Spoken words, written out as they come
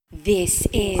This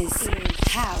is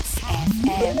House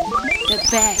FM, the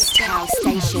best house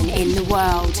station in the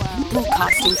world,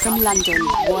 broadcasting from London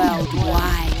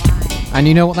worldwide. And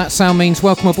you know what that sound means.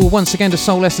 Welcome aboard once again to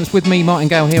Soul Essence with me, Martin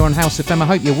Gale, here on House FM. I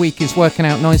hope your week is working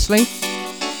out nicely.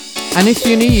 And if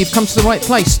you're new, you've come to the right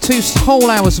place. 2 whole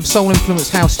hours of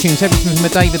soul-influenced house tunes, everything from a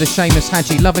David, a Seamus,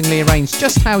 Hadji, lovingly arranged,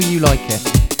 just how you like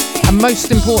it. And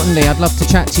most importantly, I'd love to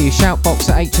chat to you. Shoutbox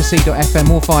at hse.fm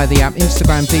or via the app.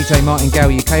 Instagram DJ Martin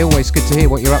Gale UK. Always good to hear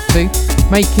what you're up to.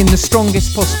 Making the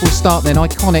strongest possible start then,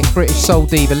 iconic British soul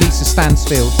diva Lisa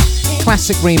Stansfield.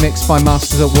 Classic remix by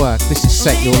Masters at Work. This is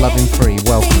Set Your Lovin' Free.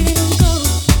 Welcome.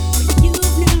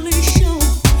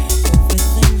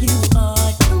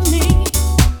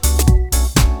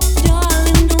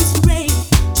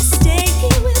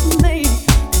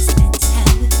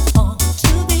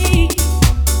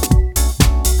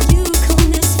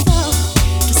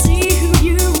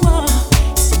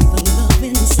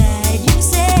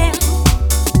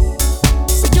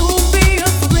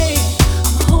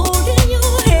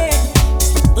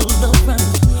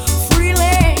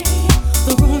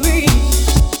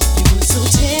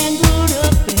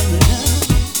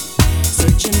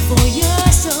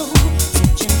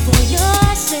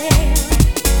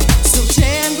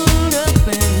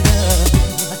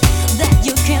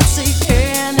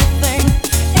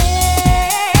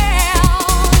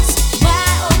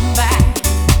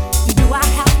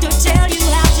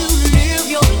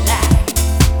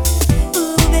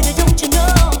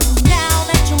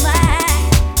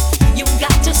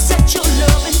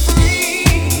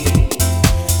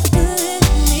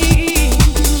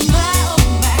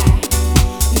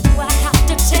 Why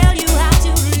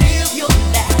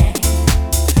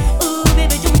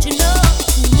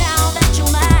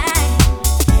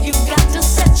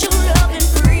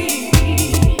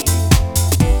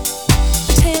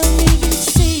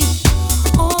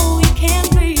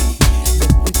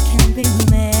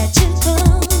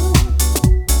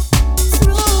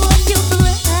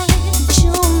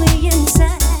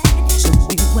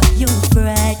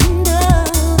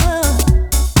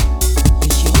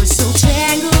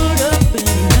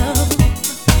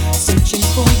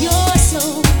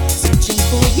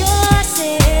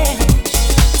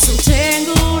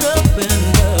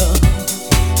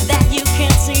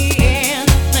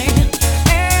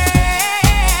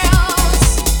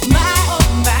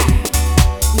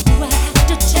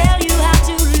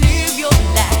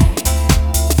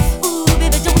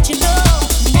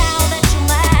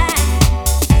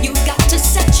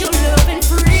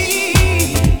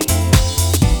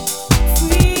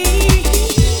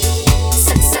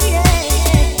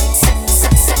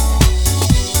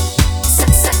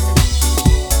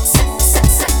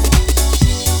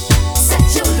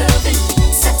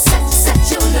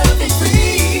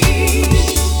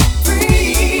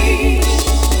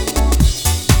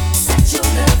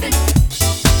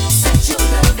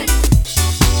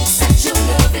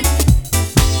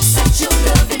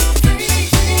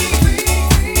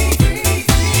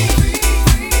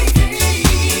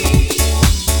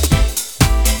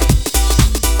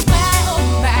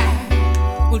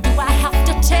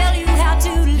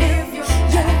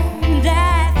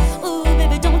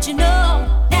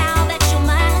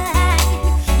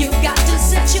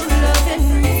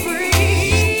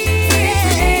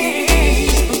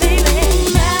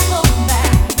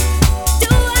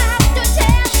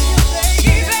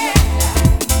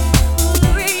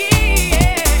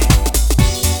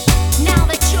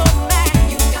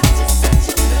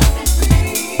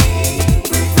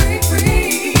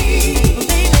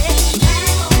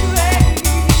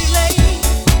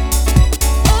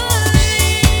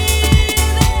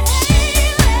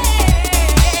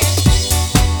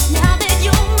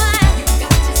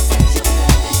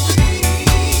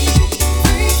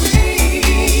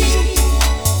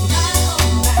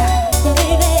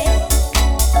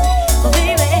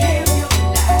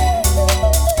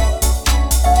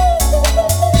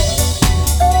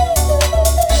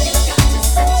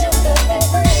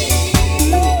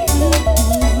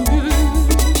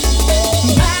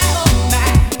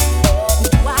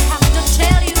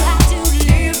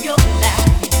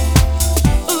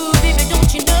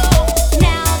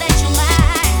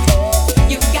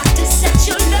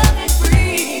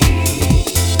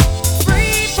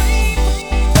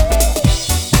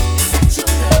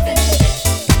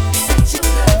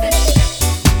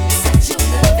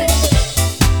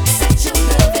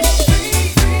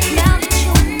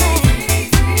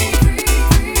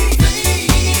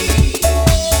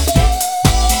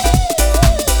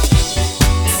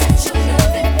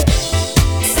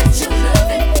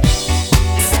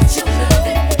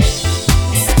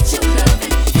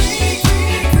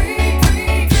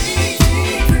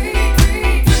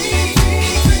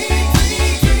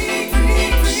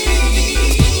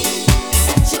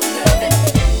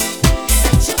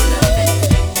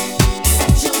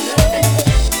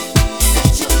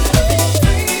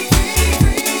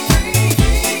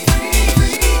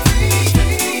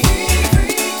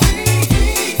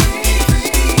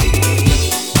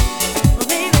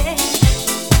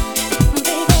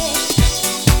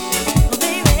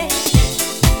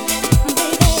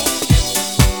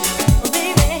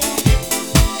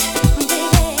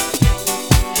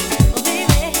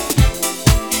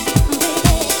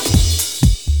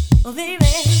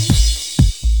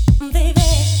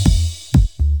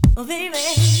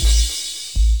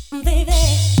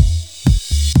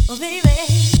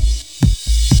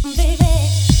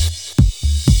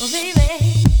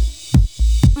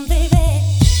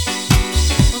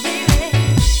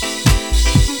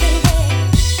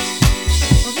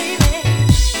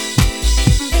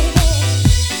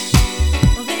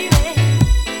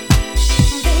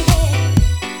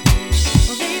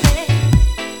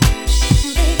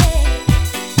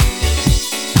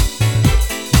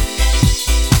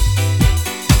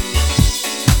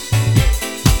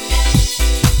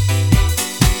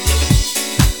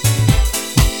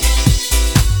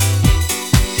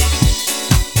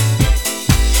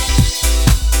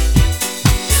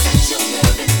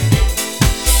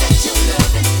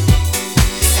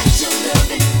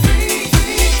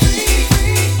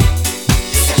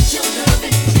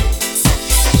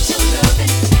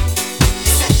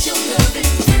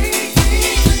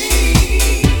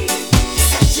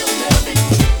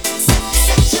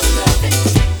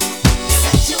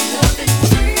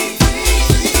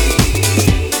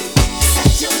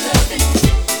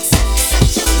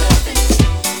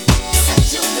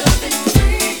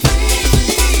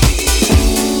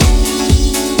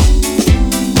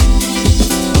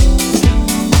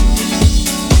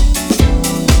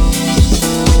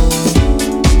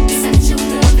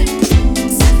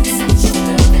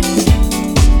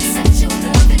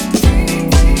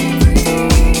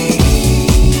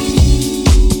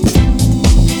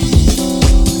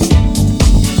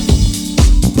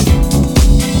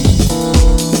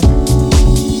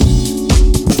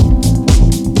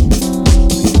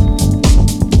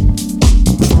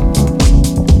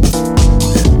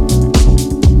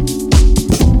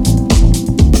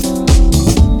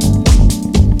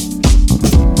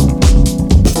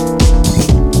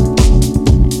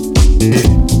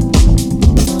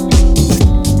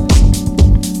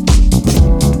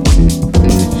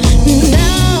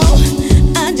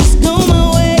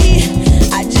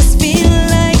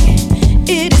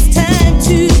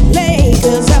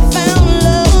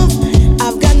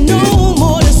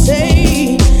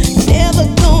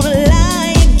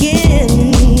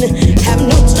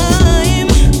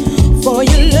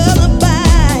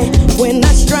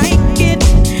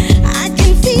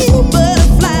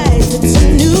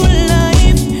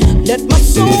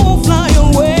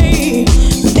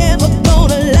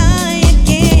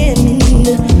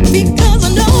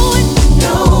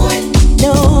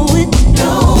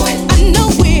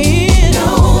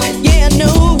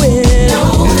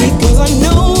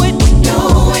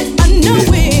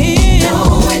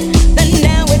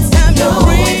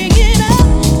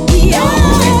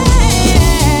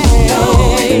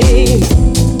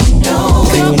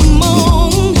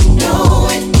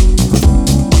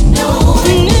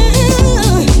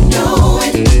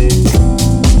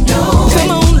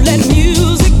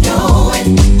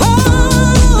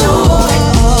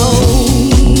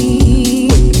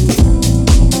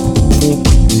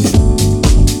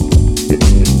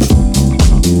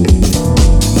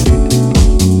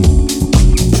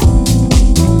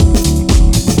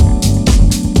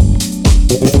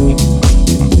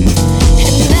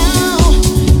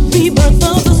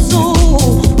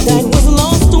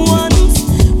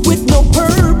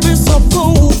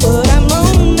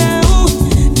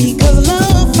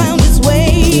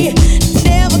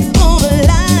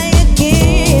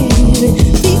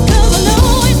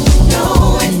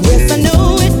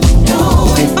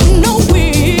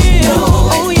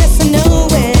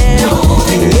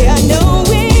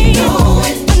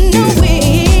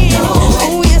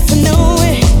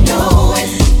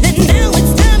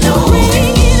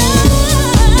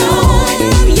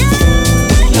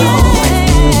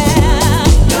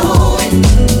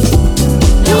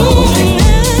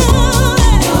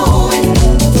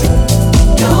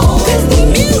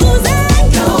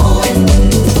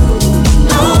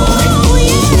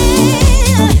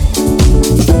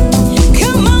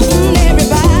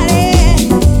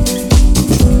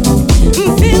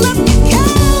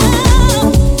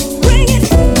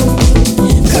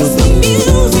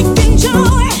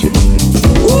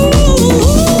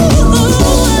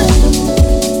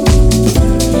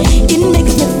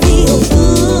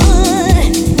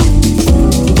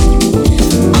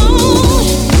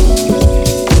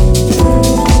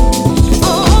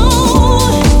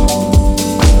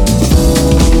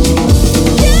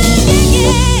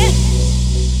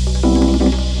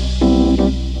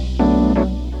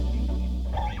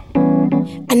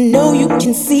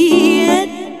can see it.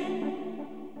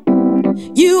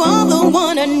 You are the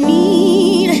one I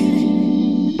need.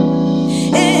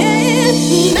 And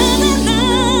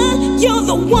you're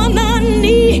the one I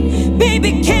need.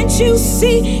 Baby, can't you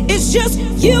see? It's just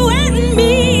you and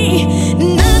me.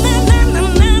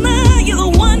 You're the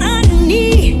one I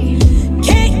need.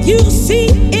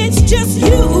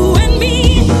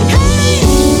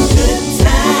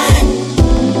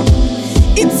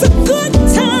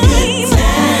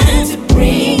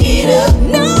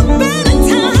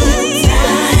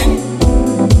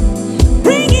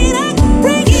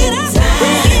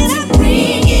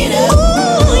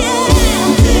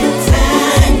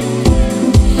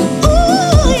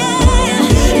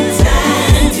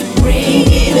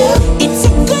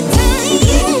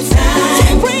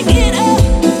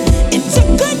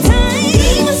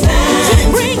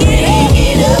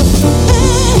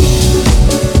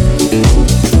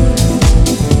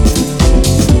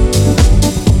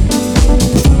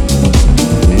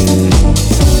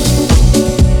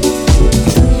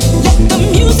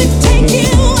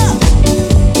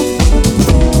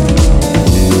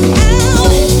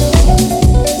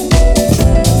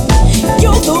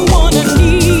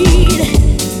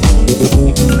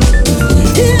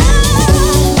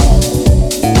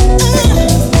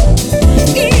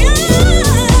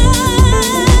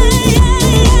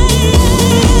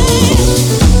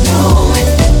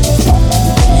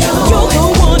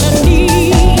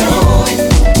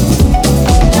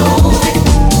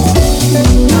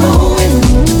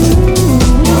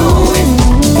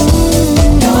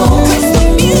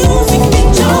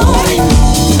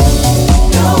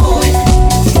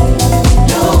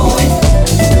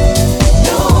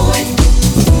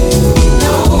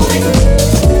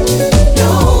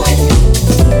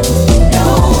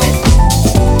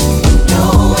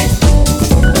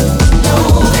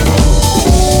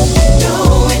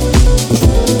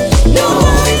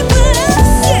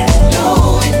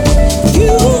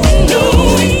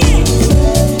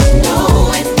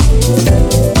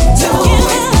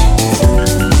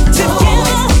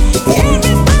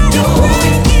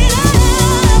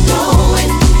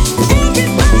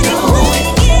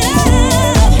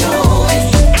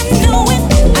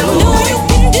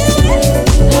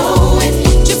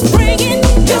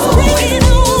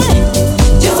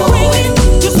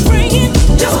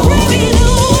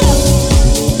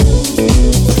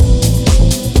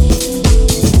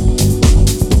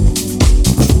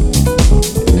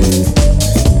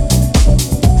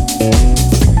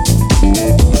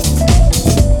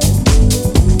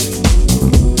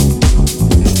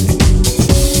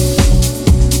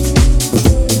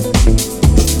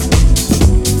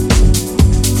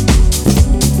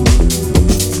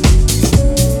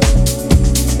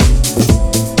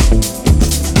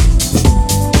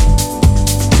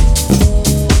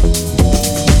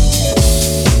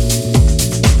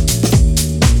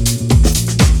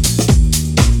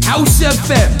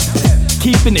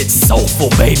 Keeping it soulful,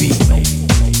 baby.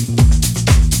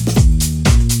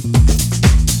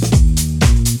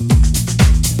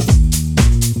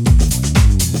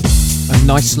 A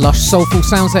nice, lush, soulful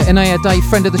sounds there. Inaya Day,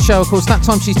 friend of the show, of course. That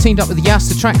time she's teamed up with Yas.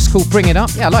 The track's called Bring It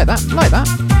Up. Yeah, I like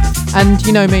that. And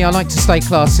you know me, I like to stay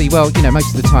classy. Well, you know,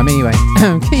 most of the time anyway.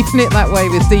 Keeping it that way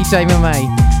with DJ Mamay,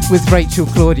 with Rachel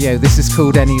Claudio. This is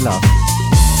called Any Love.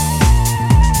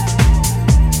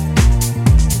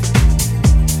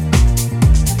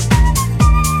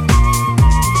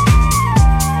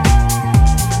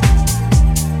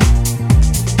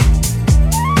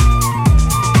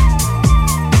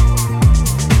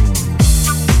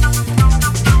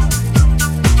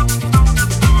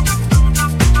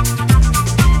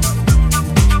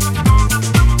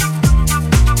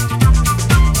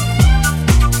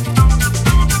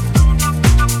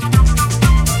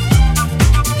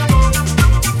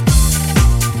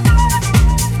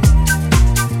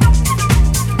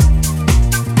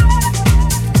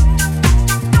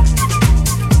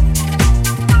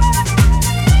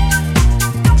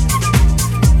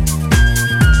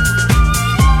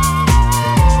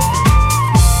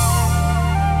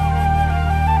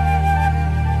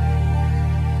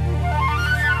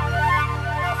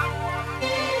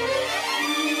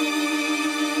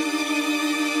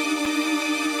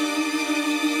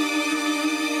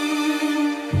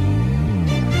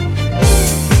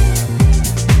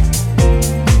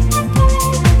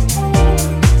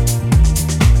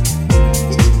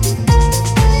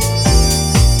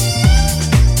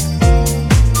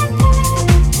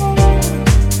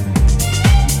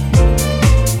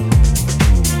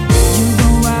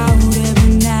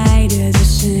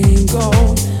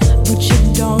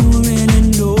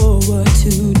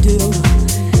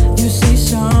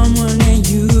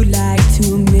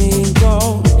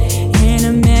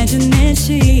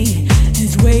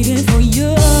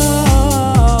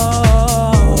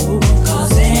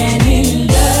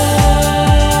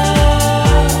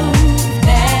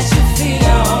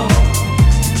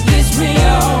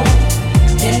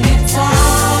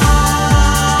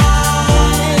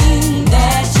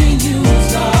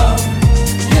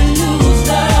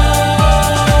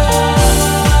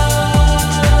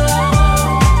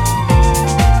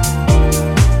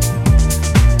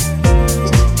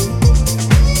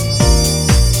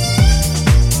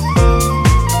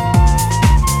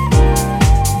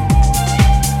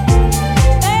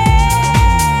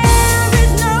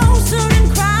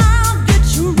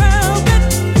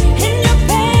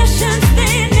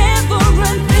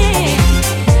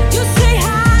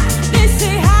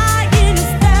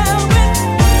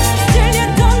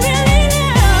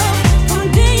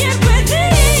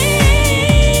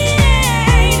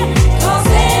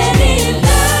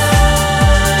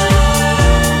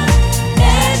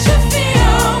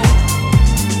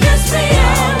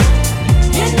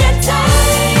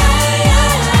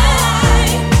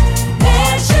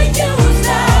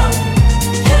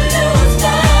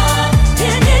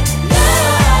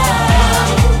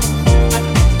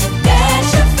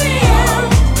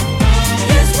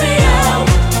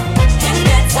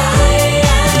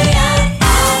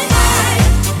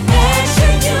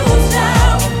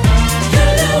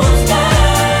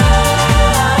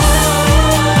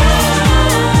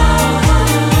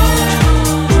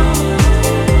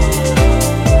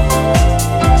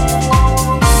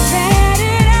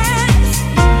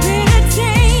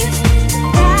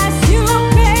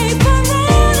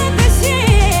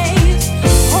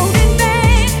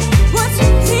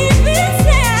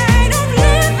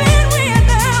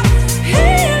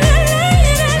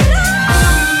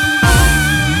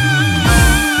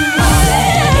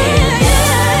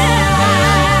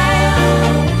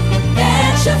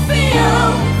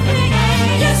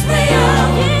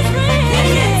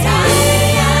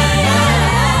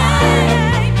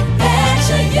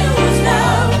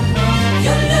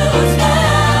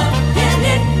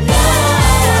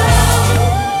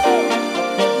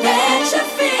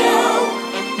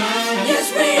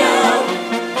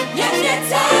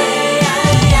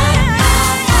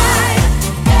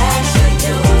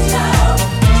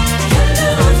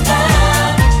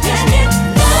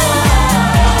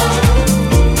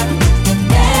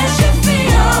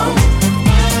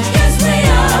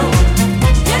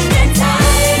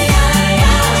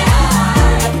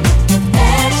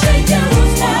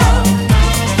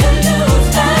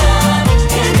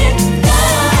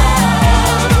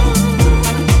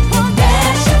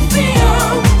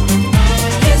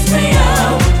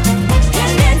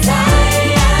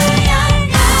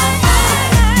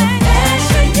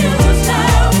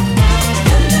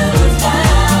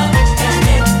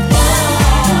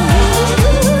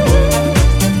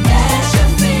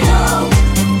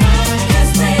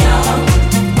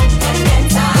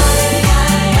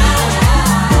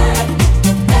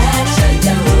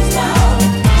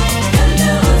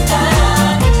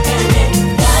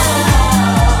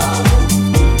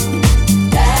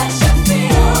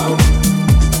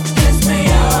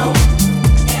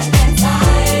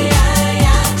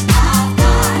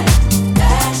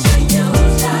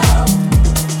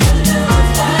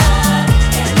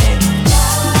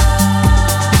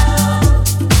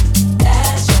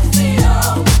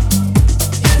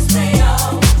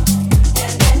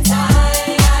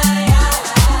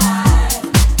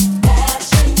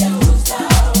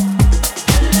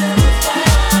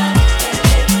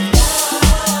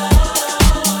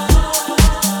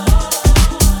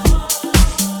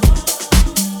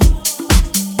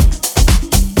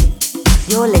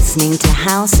 listening to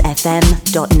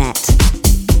housefm.net.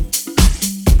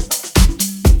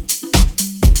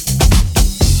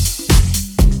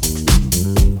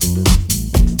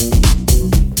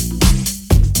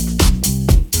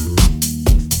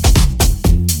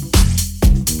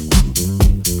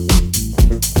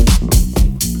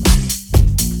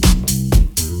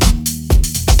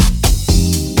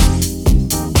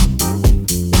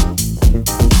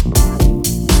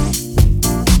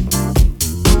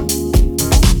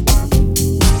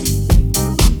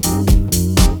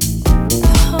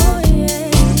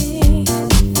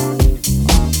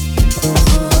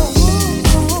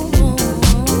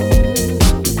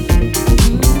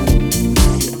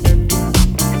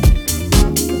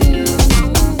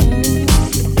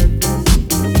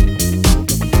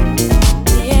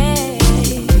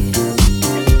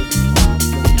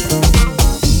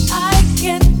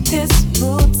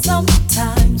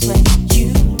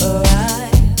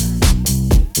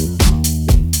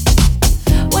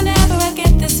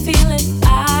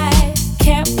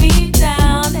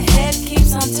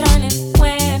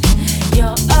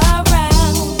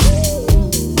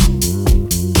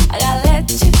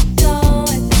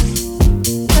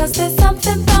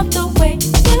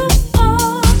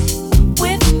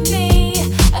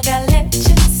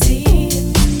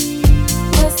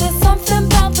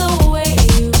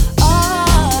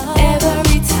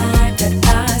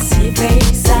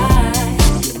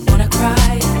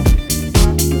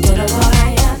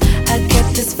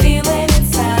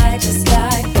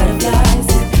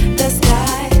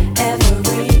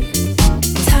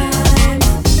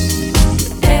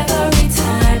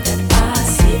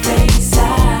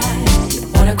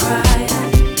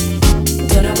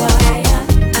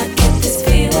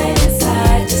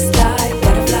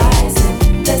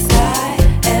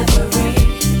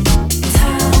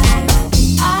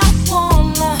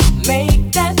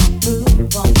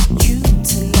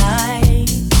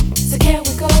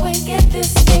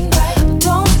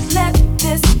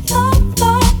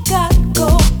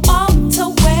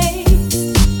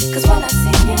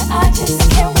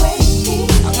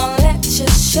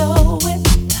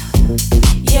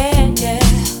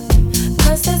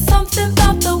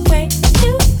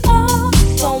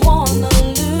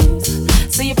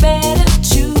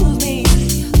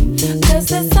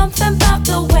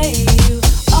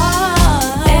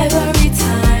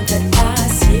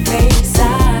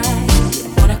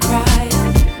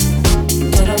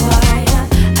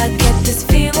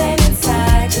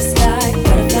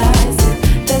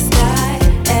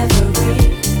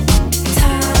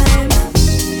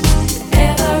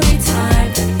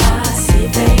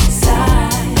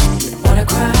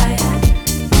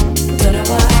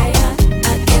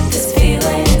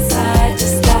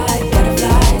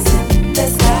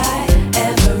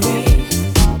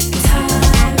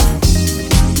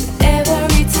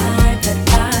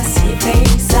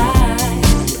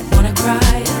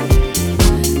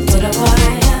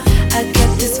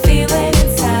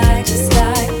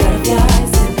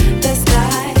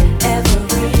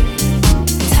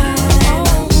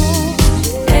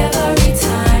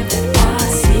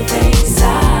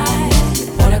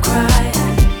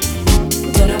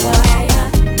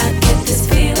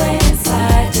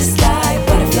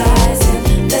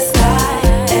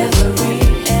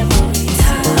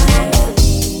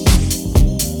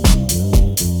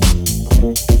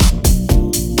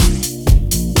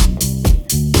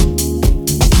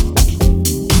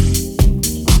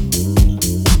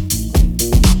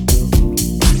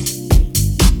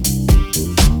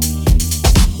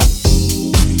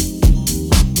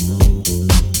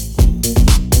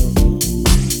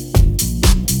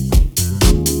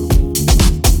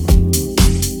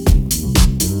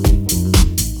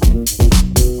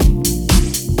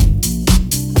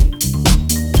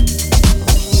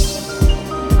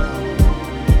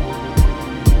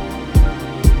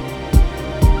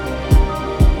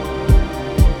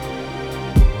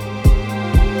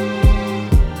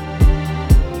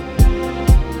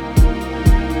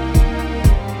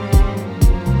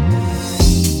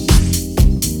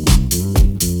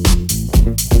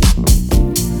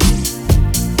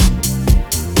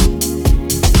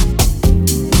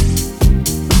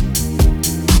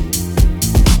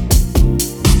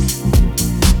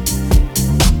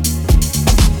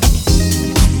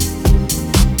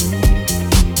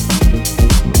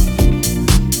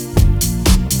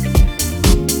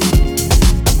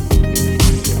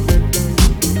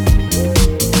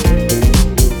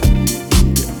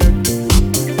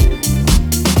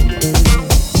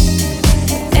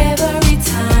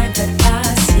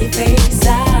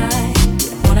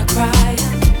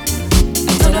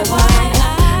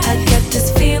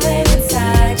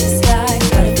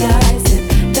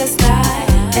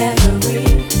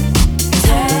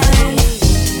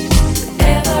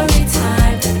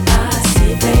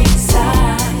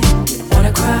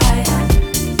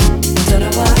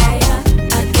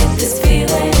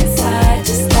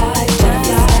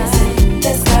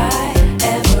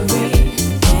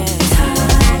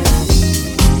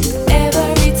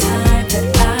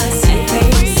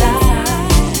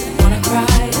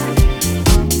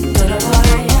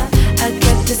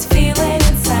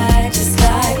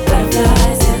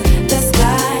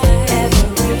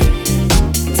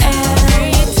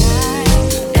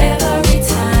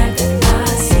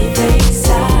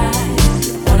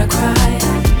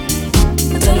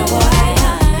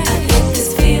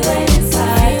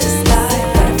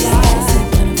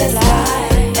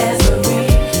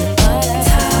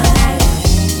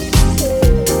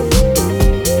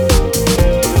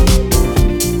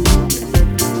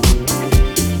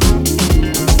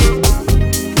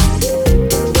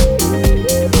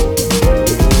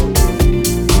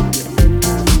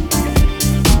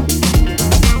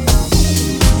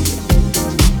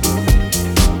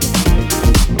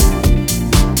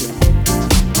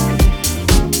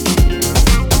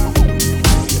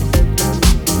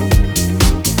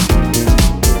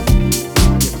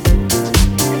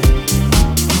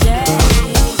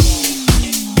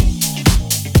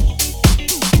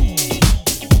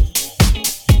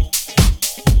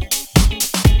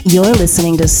 You're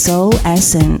listening to Soul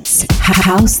Essence,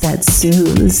 house that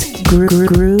soothes,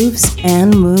 grooves,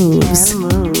 and moves.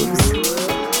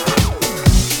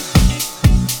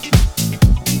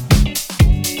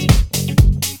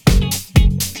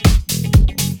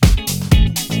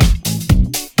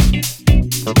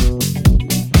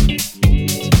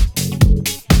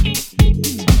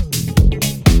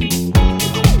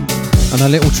 And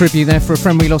a little tribute there for a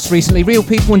friend we lost recently. Real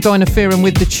People and Dinah Fearon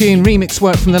with the tune. Remix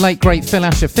work from the late great Phil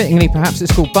Asher. Fittingly, perhaps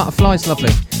it's called Butterflies.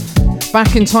 Lovely.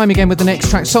 Back in time again with the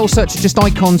next track. Soul Searcher, just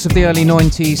icons of the early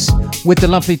 90s with the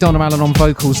lovely Donna Allen on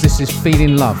vocals. This is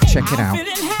Feeling Love. Check it out.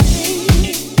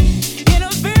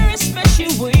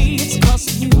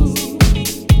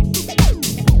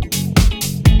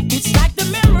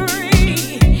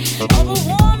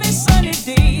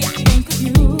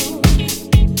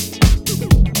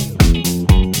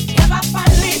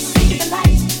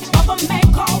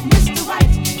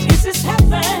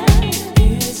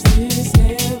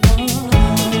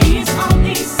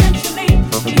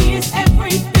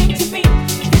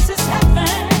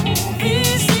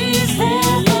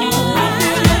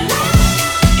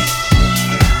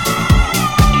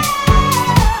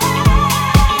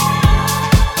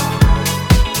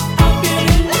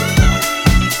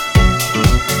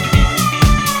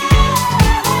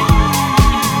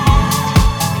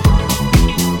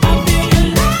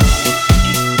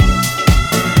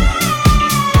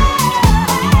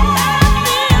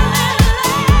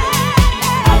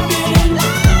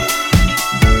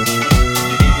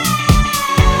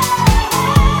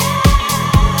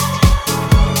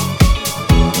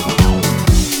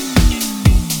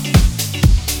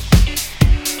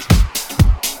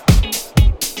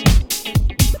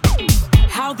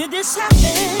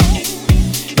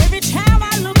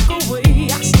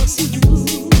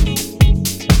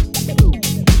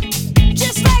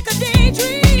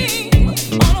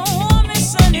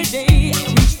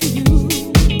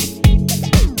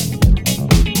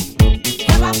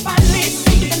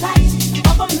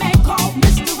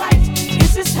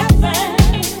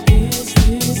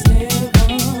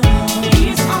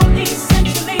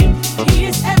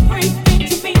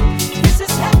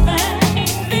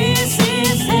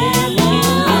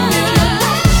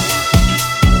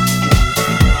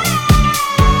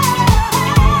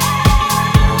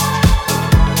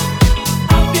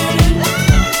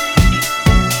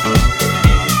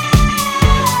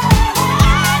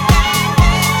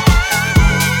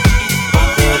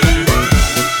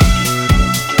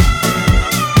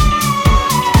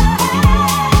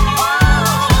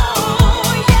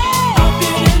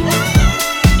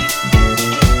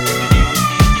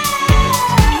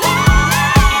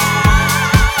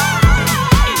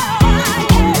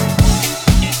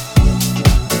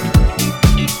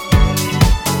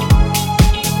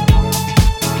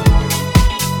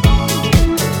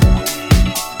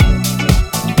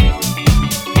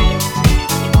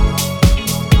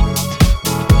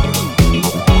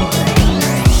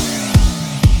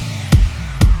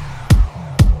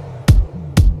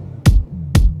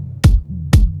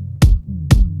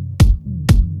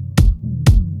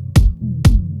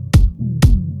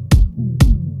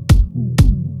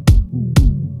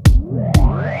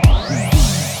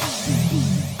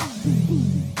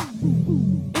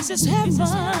 This is heaven.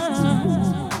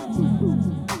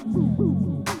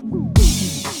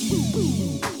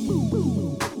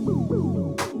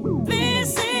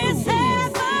 This is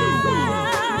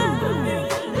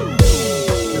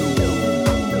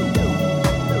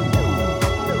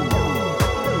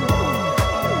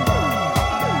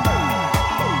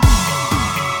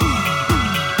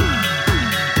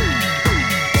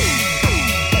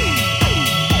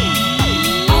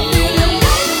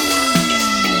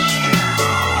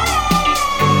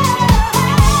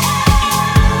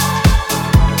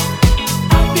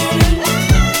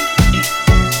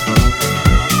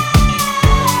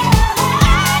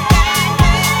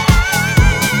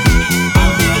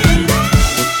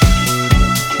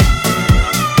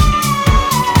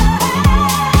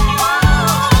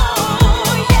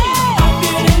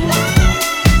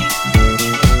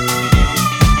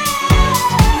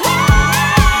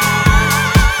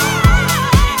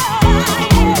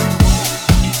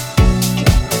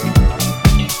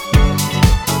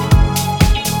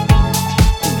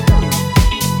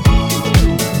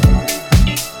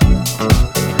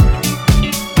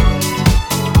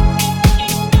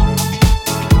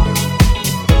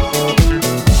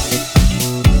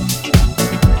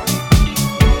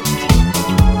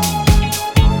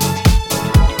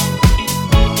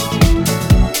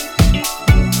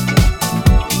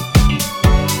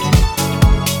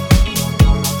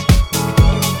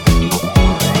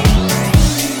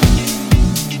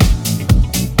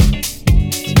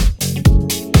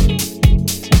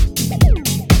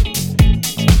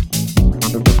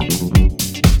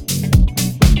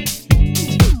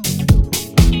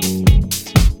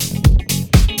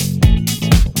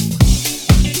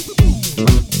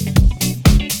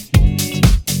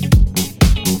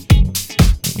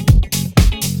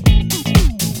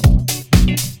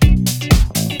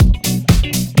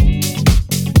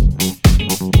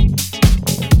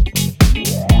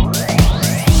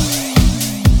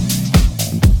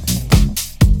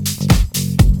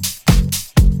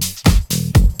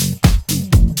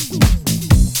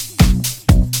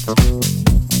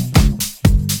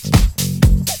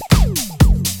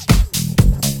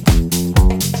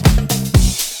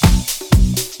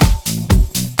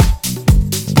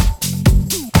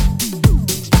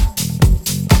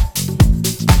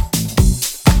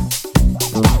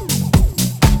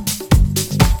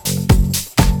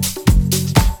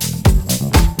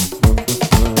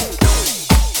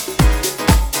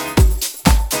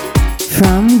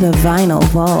from the Vinyl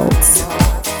Vaults.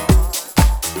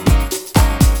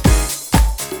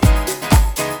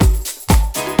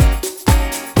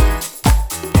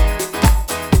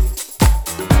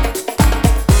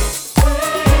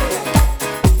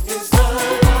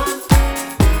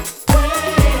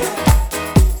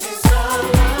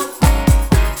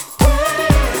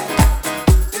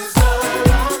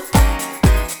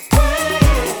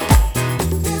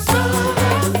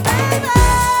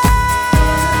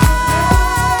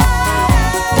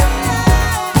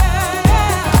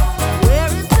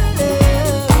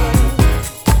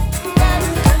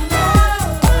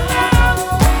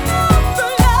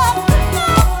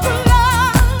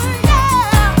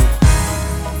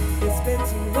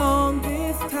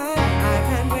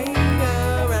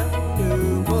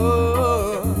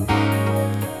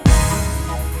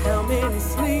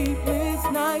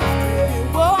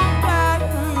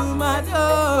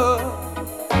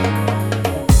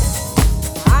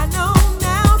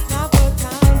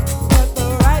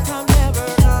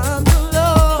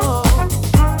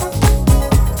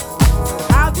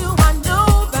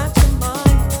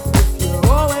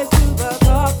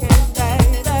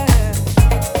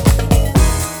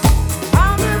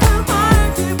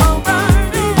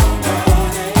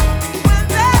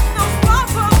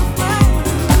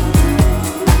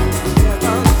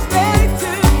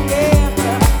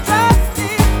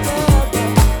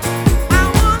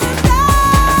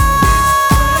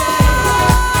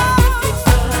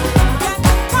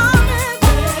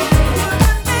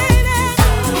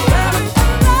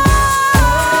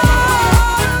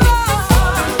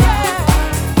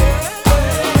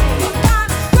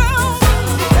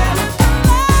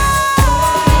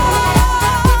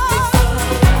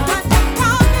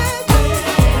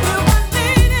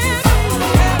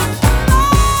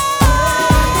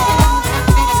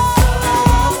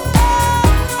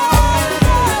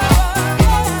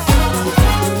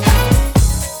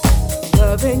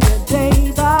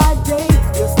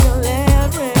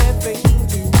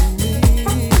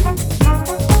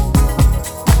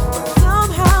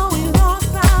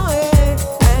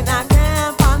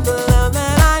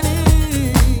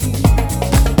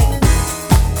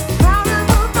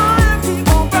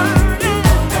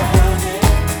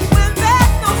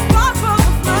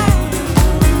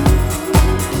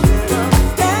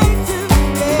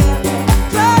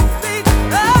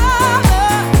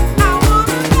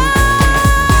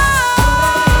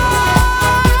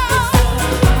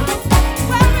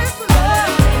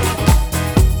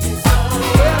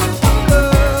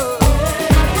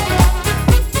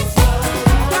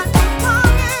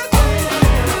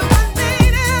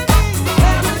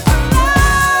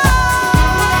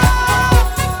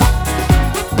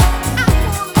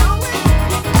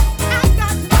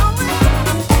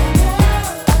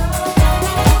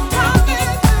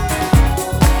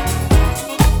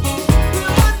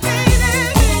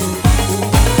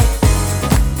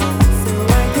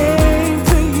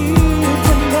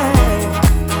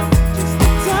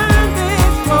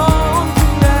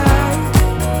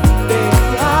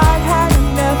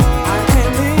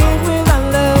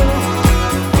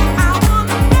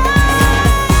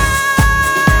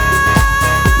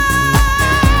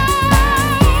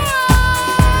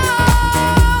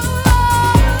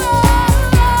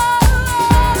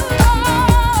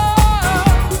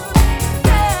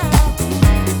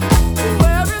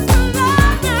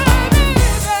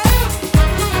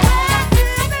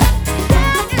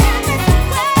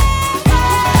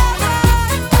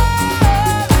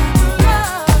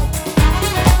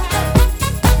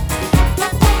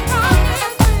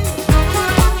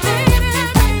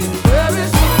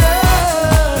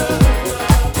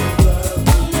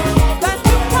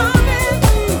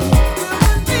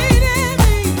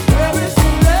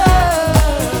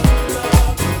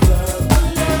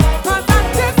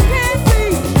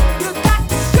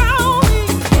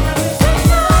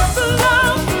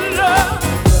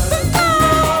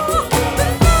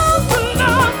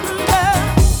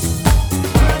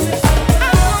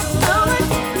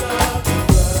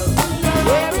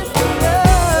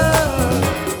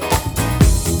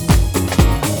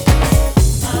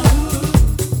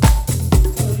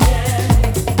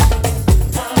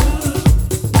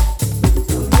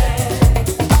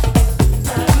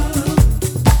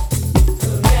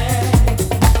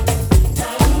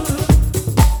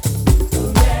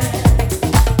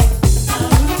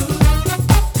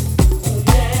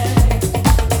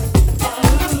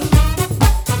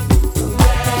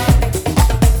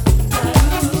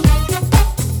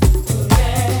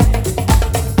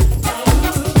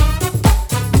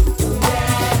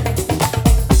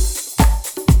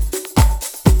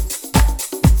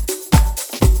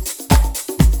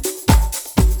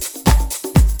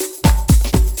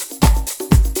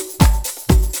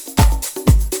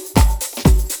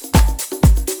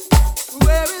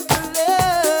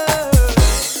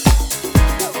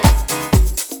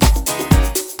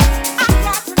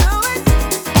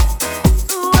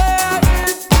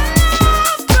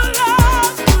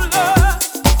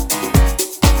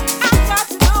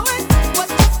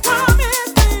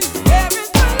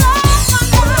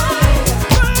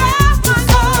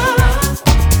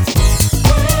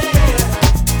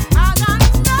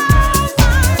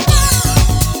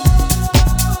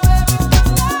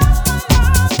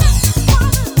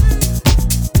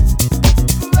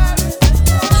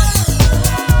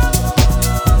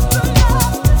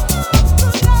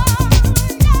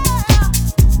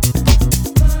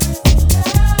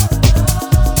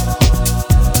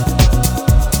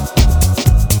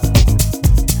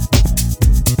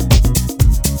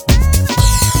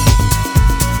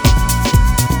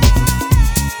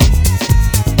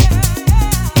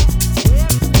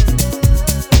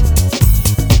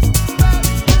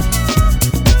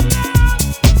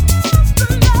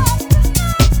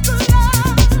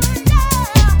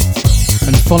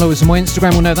 Followers on my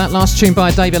Instagram will know that. Last tune by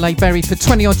David A. Berry for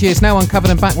 20 odd years now,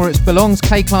 uncovered and back where it belongs.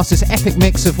 K-Class's epic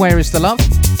mix of Where Is the Love?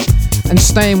 And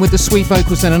staying with the sweet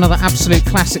vocals, then another absolute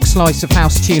classic slice of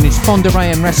house tunage. Fonda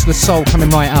Ray and Restless Soul coming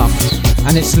right up.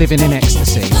 And it's Living in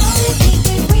Ecstasy.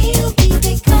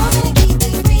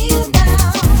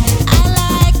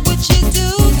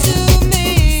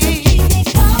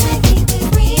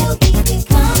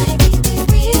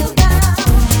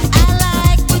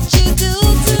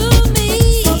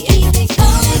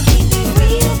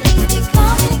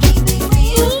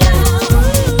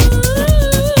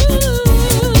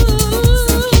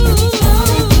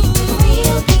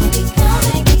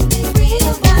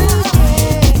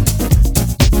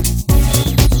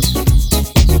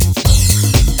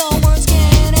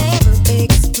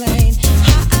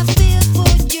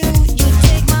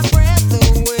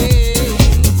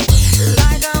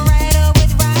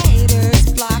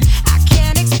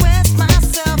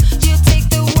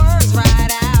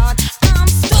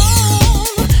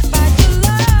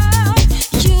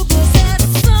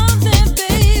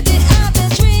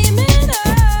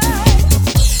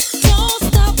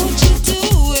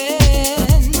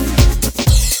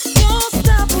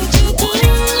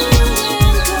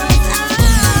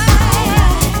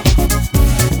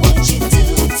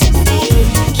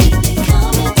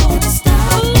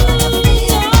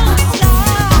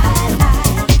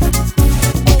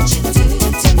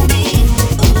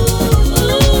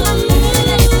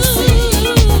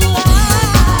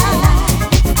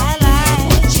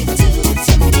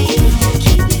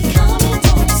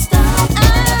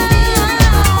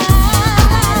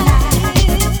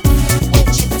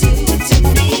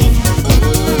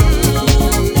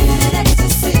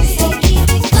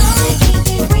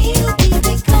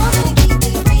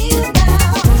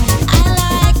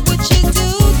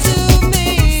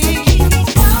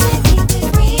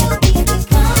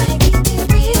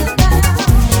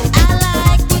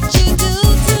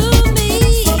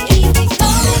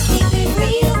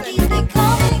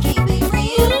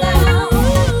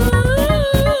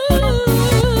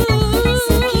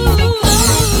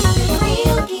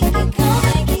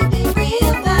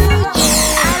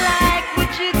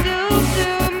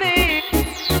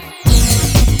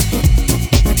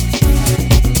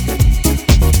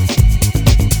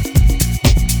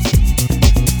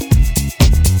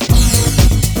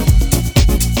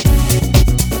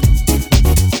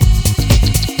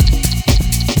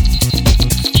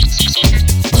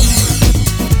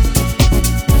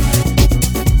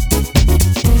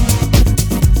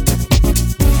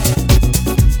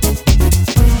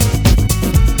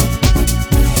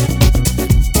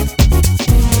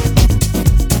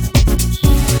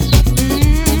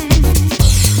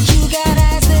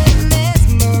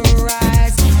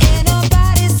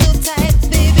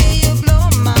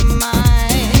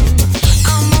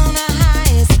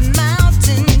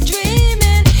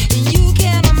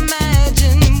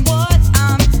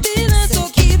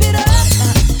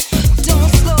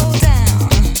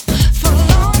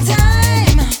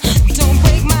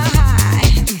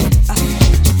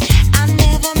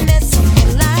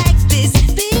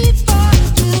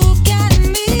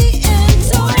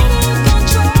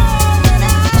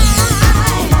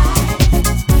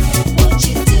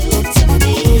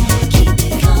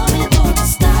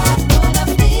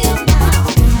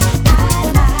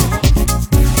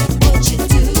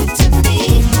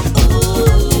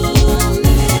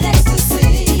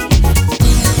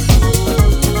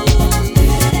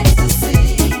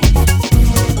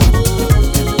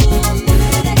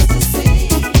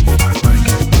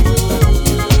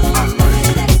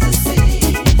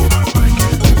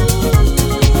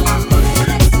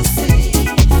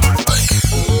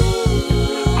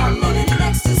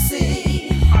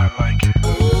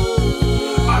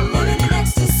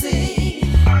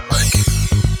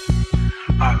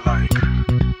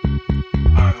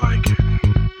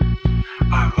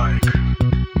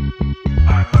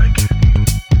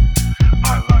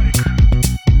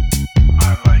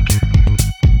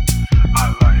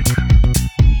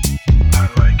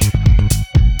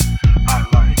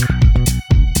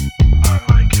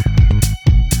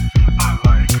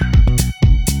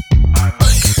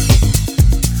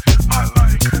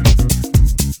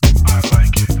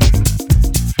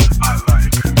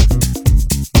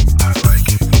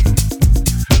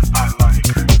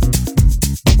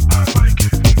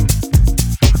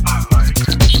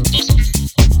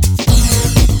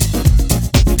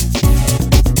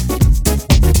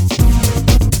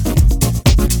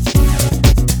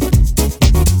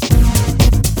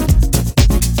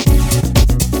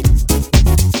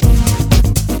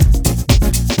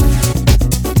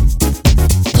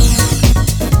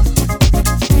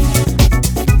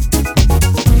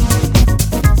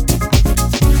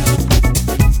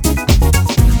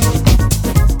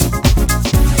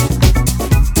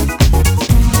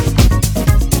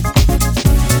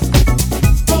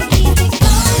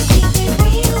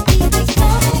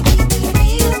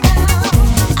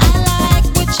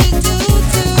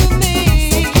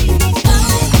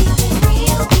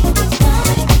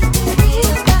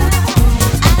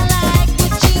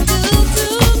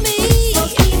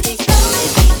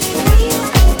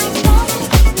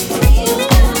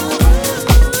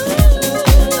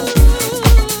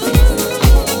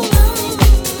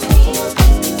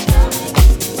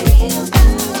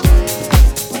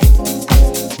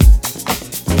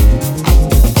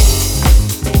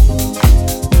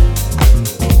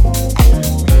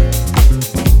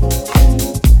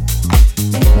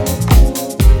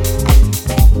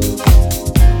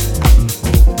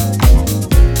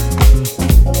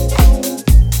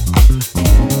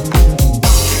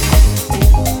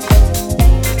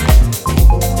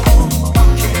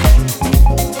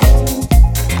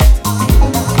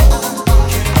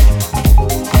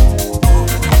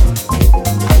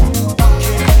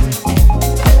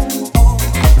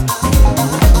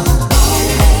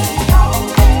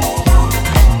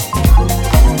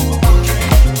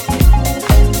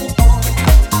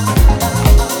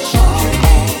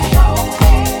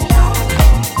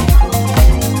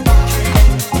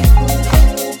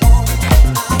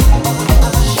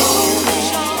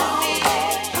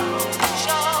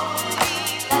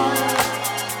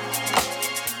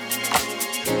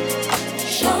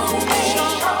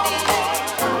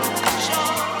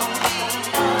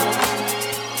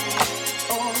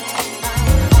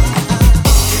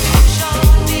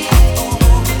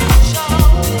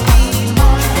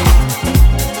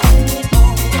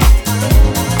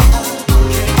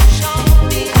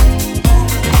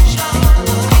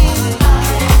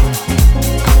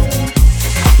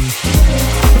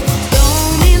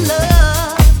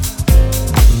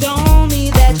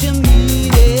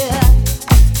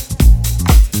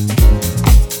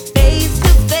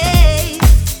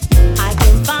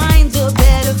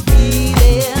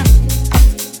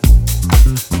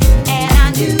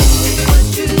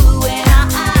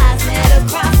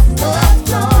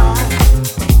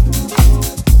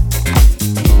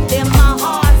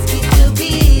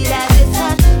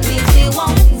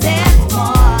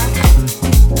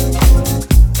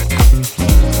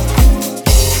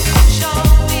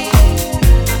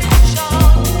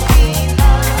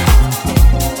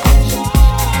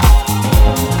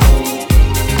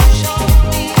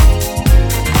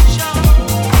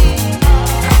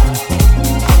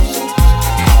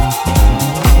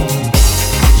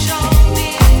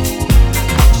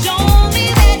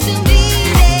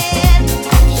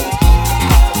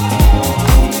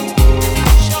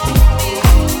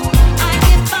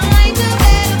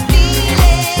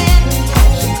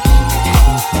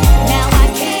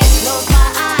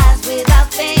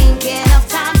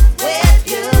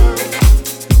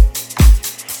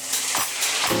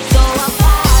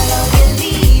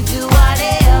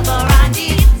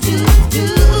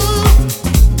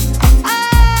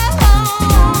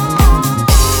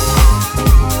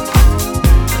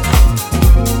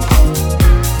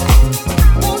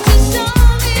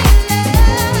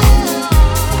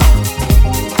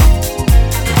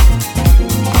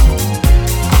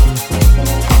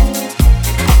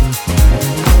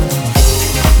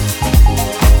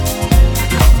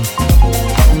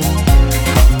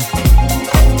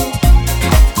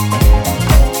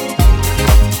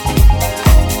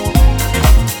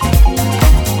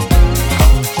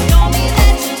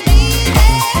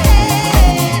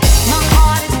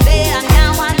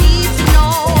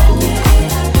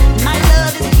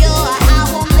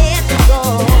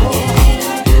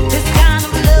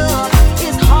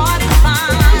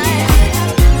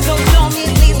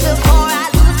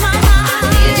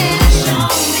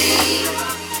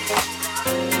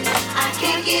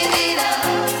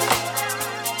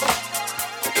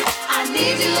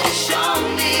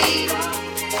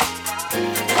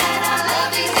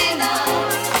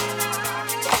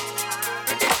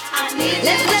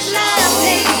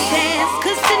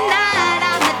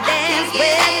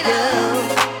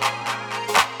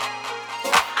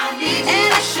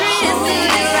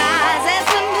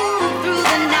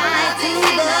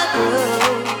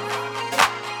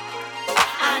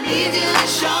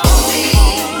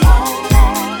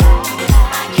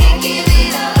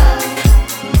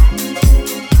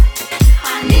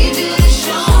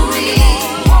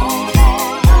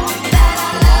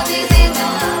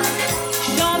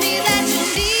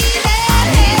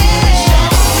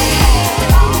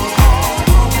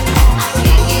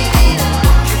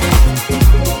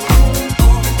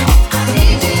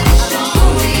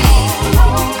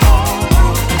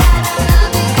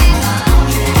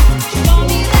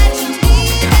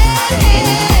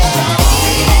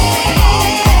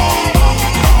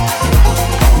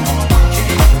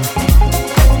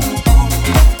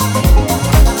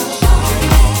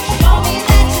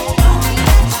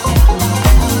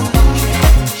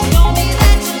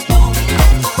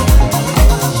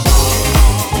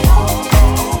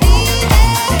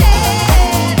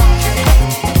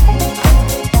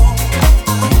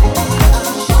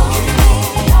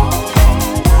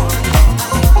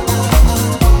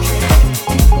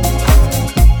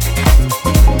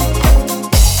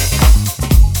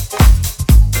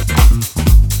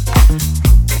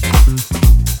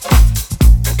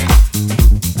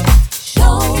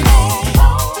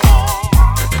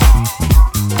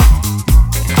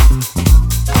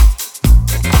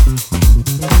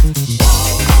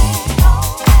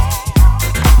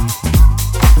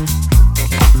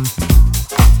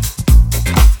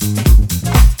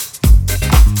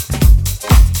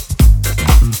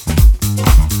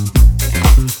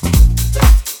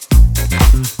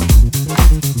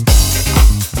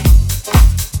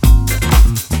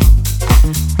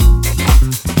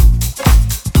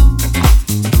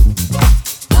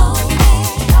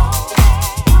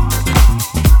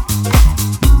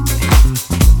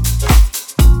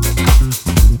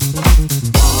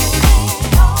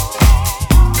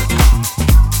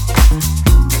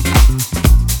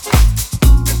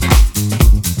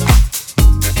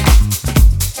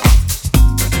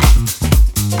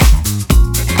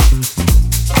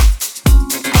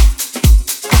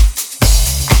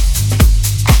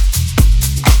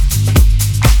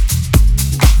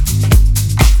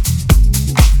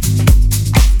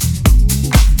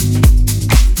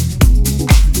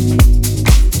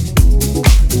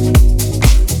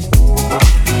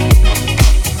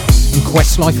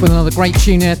 Life with another great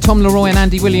tune there. Tom Leroy and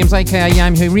Andy Williams, aka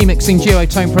Yamhoo, remixing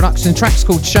Duotone Production. Track's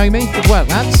called Show Me. Good work,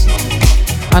 lads.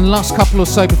 And last couple or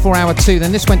so before hour 2,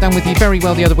 then this went down with you very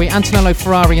well the other week. Antonello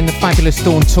Ferrari and the fabulous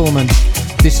Dawn Torment.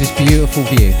 This is Beautiful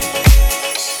View.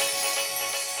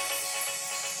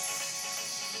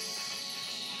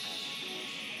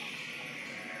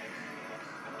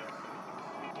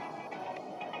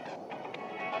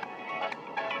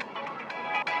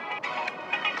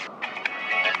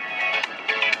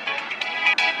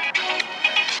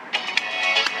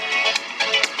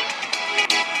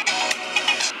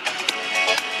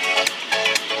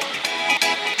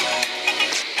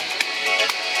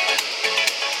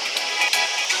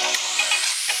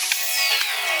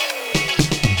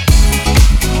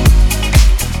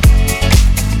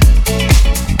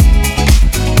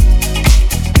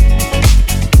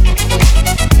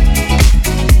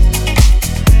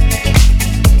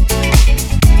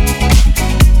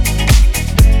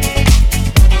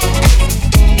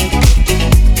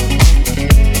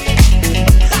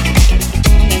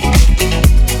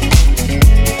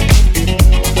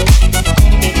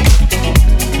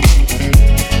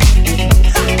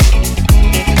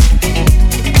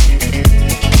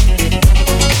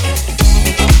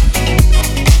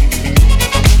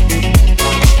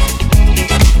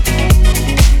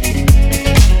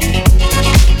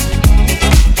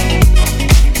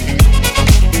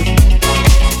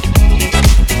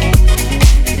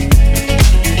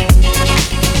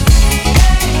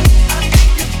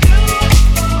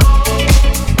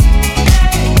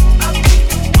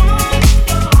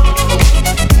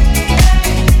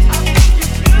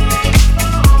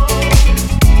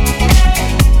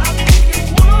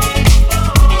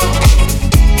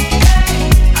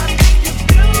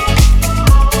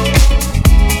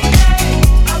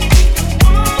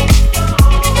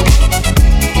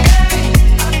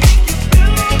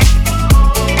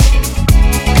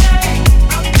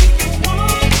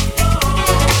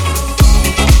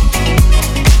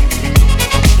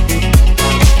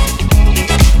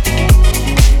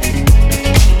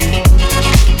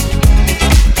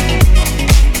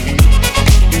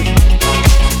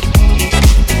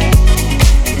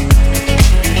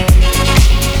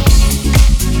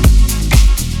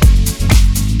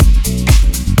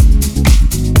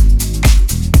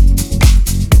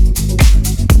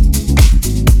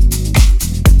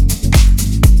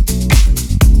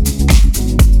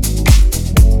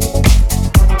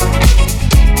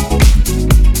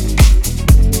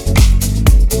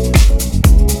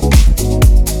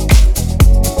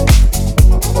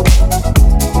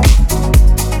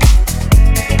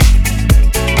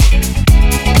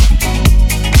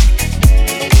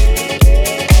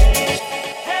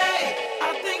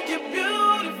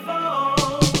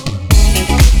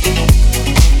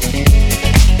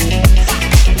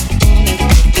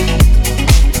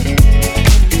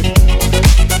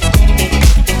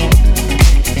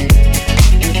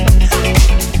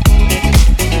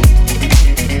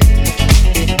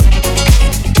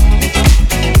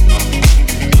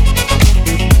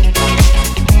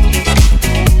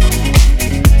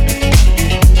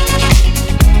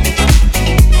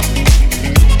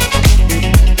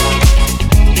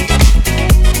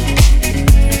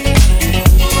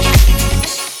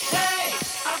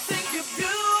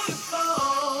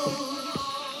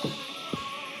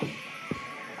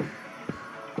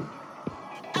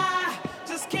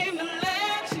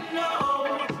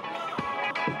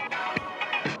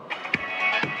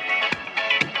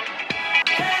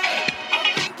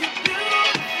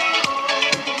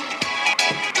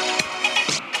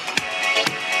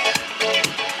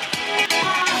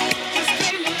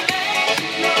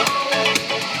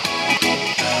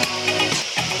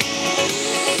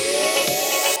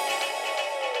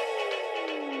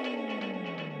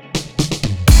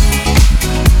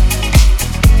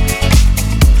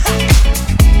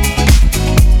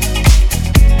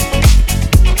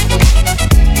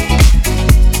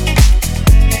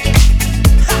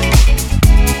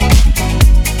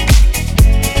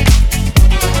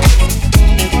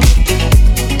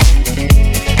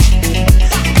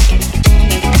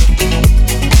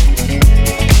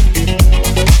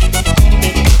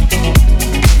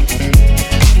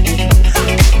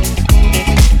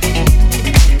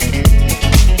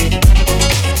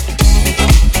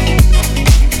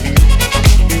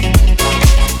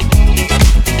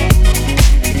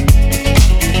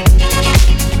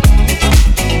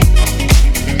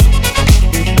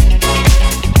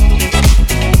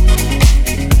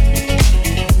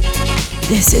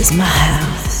 This is my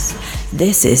house.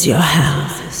 This is your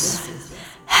house.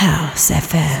 House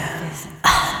FM.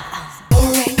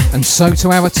 And so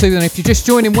to hour 2, and if you're just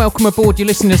joining, welcome aboard. You're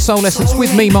listening to Soul Essence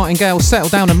with me, Martin Gale. Settle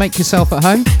down and make yourself at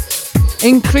home,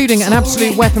 including an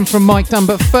absolute weapon from Mike Dunn.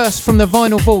 But first, from the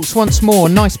Vinyl Vaults, once more,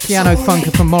 nice piano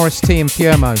funker from Morris T and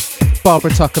Fiermo.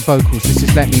 Barbara Tucker vocals. This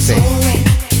is Let Me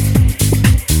Be.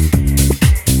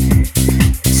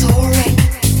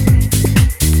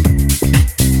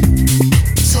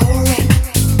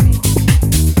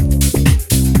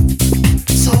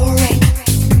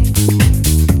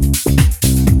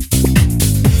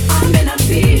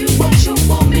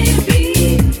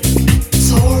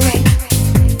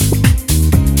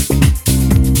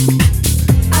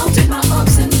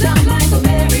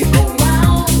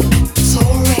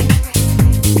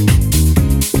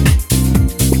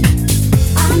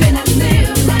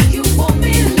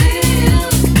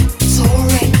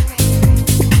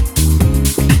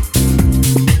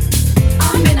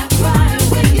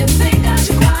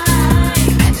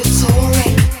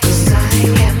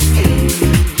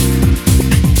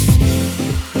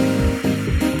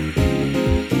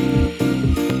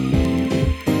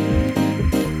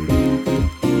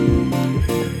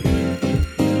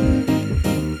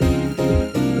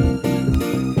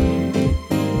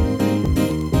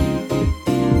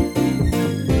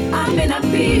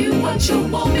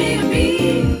 To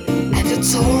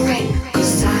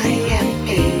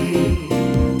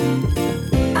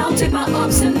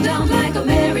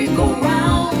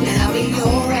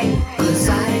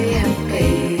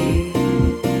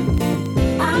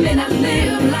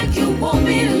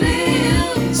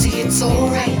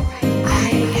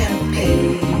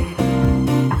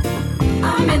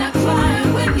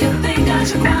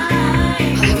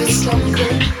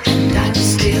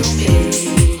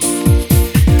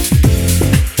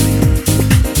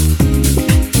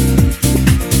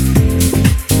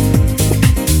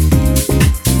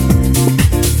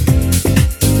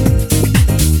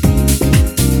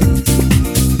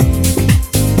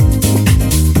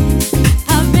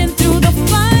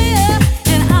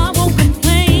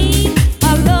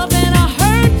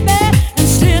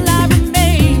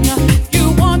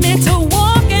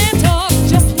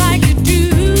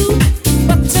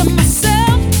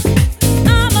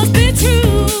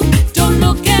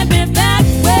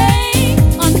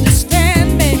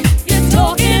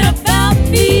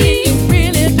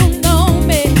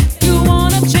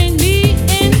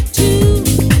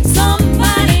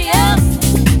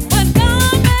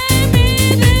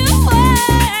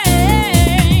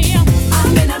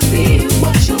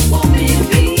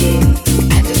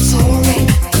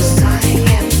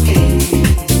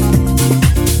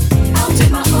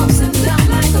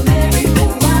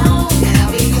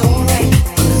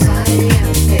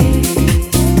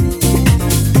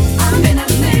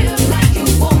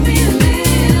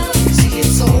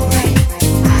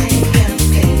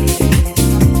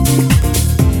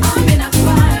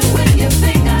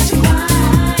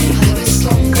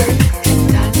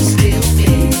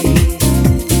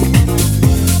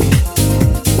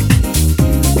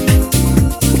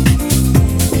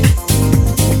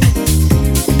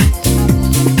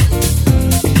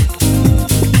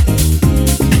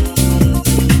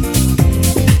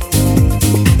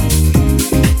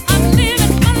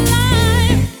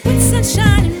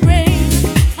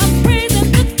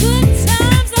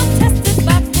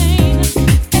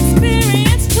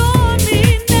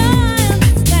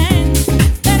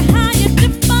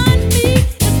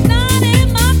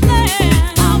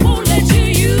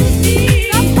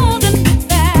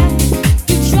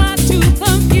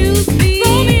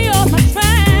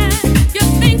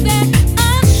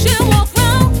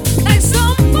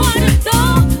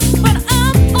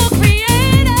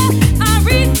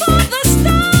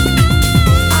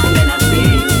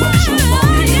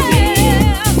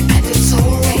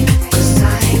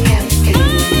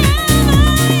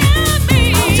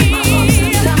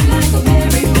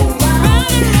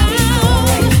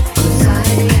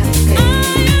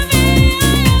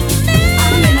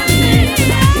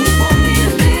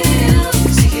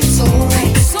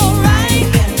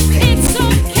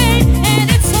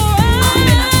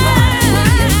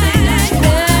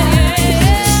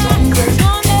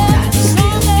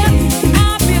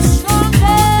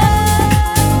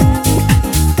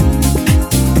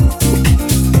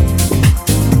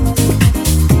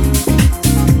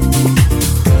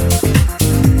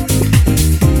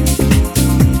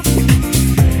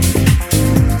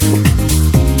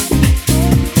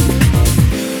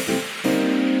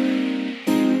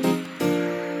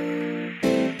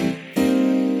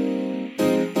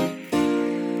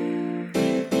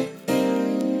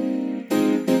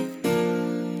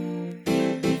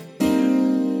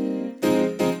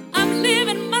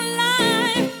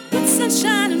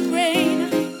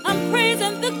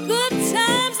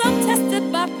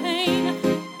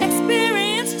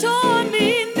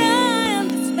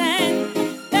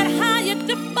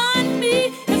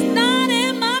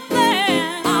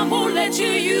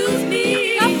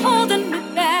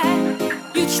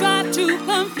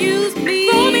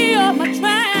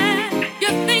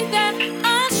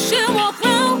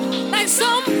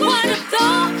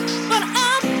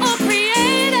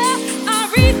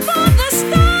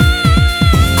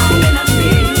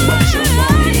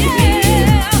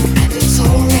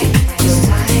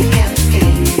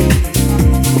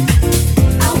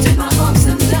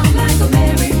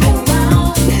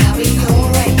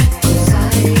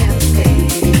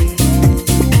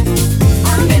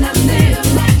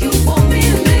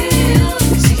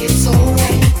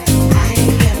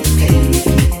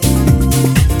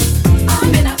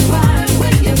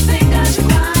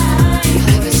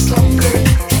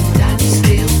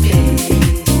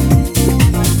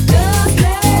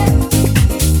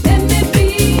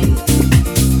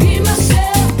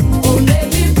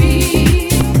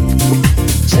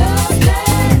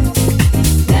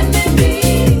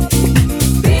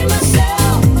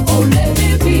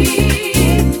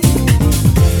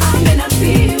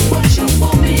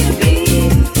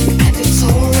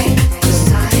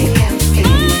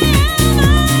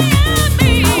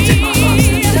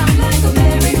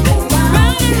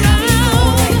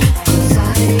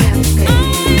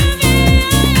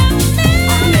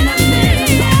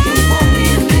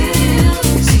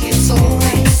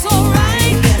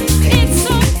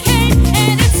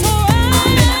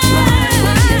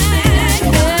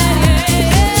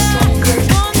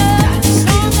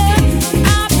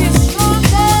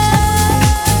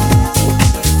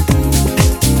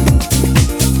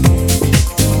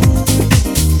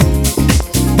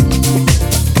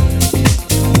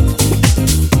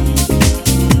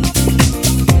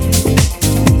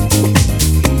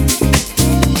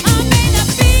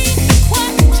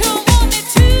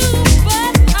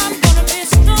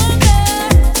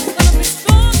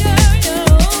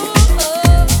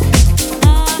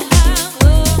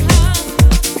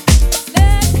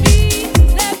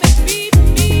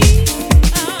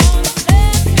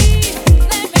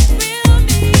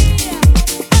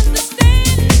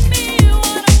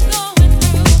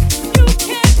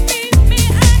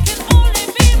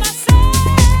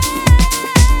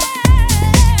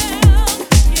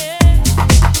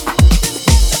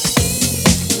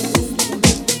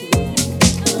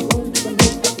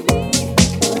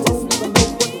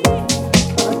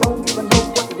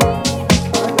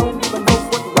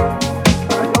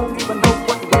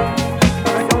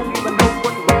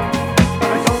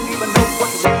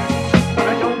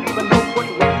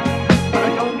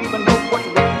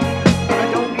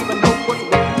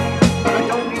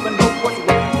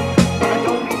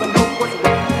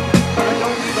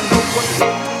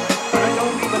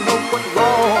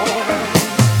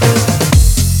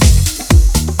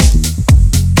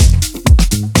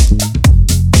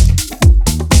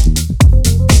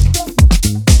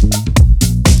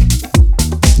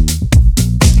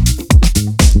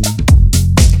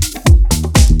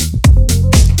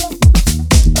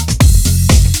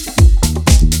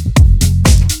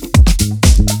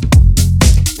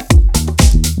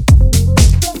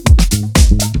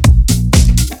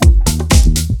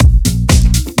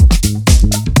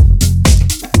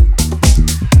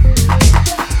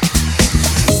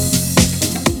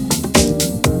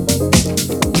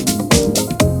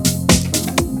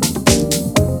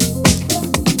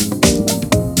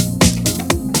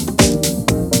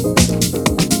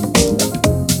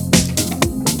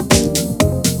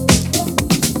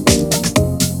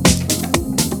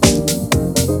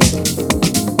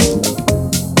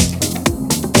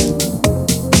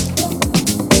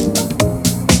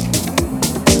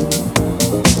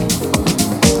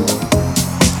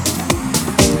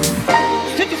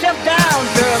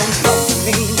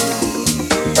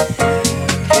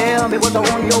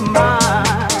what's on your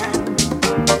mind.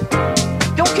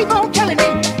 Don't keep on telling me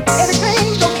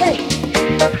everything's okay.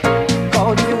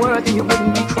 Cause if you were, then you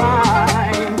wouldn't be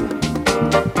crying.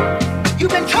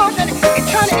 You've been tossing and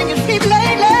turning in your sleep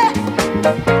lately,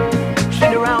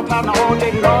 sitting around pouting all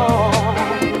day long.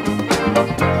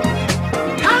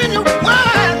 How in the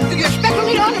world do you expect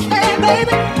me to understand,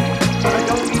 baby? I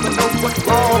don't even know what's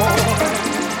wrong.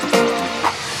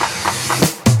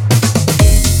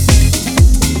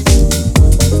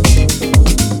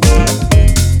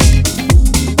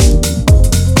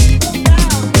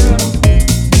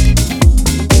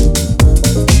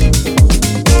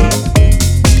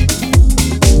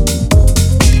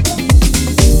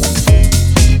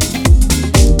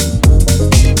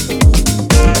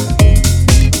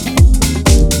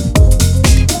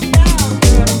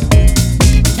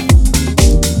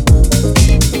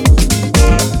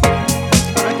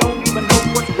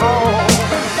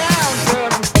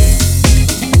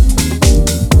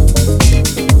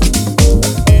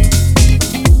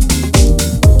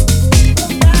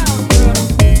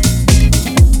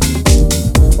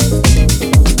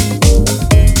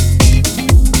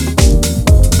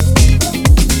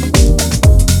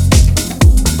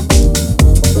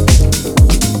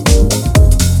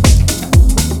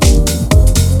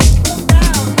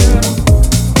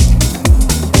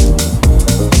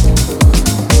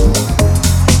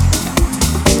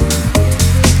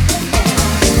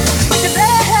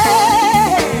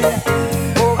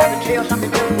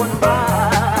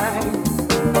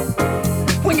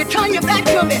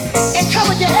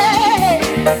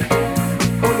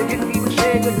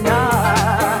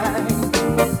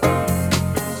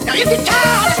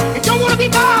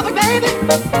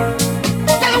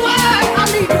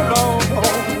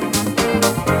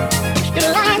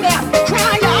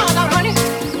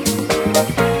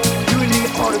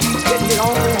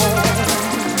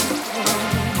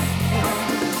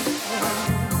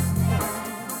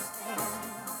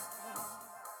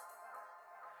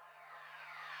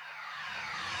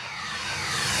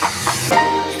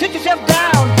 Sit yourself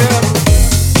down, girl.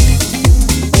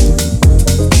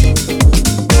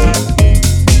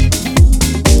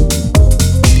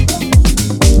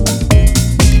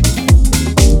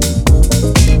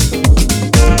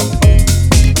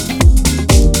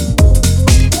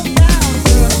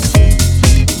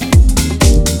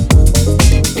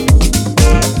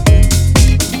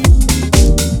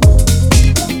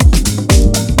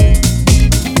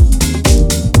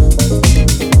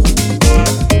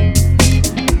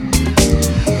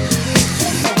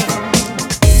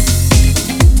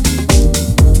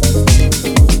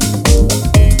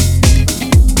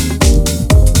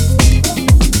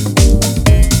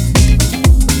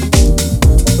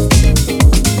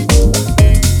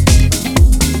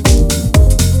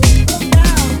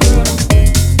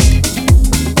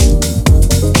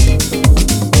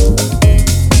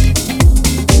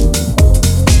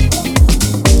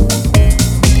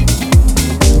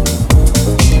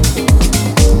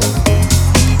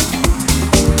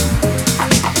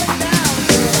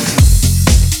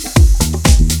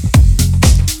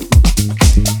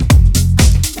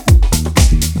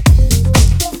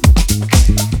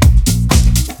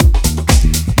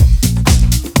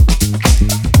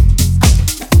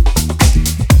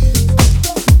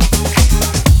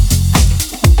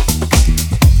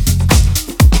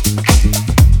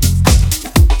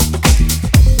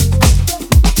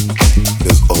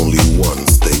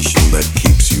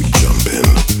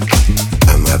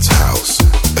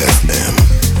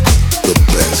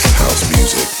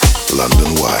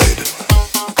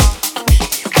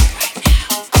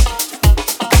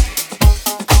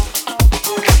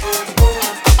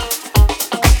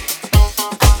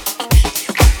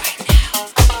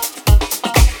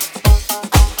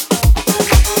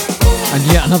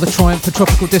 Another triumph for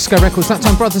Tropical Disco Records, that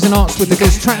time Brothers in Arts with the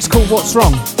Goose. Track's called What's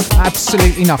Wrong?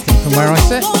 Absolutely nothing from where I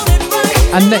sit.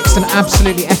 And next, an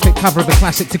absolutely epic cover of a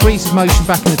classic, Degrees of Motion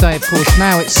back in the day, of course.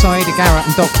 Now it's Saida Garrett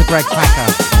and Dr. Greg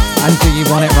Packer. And Do You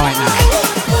Want It Right Now?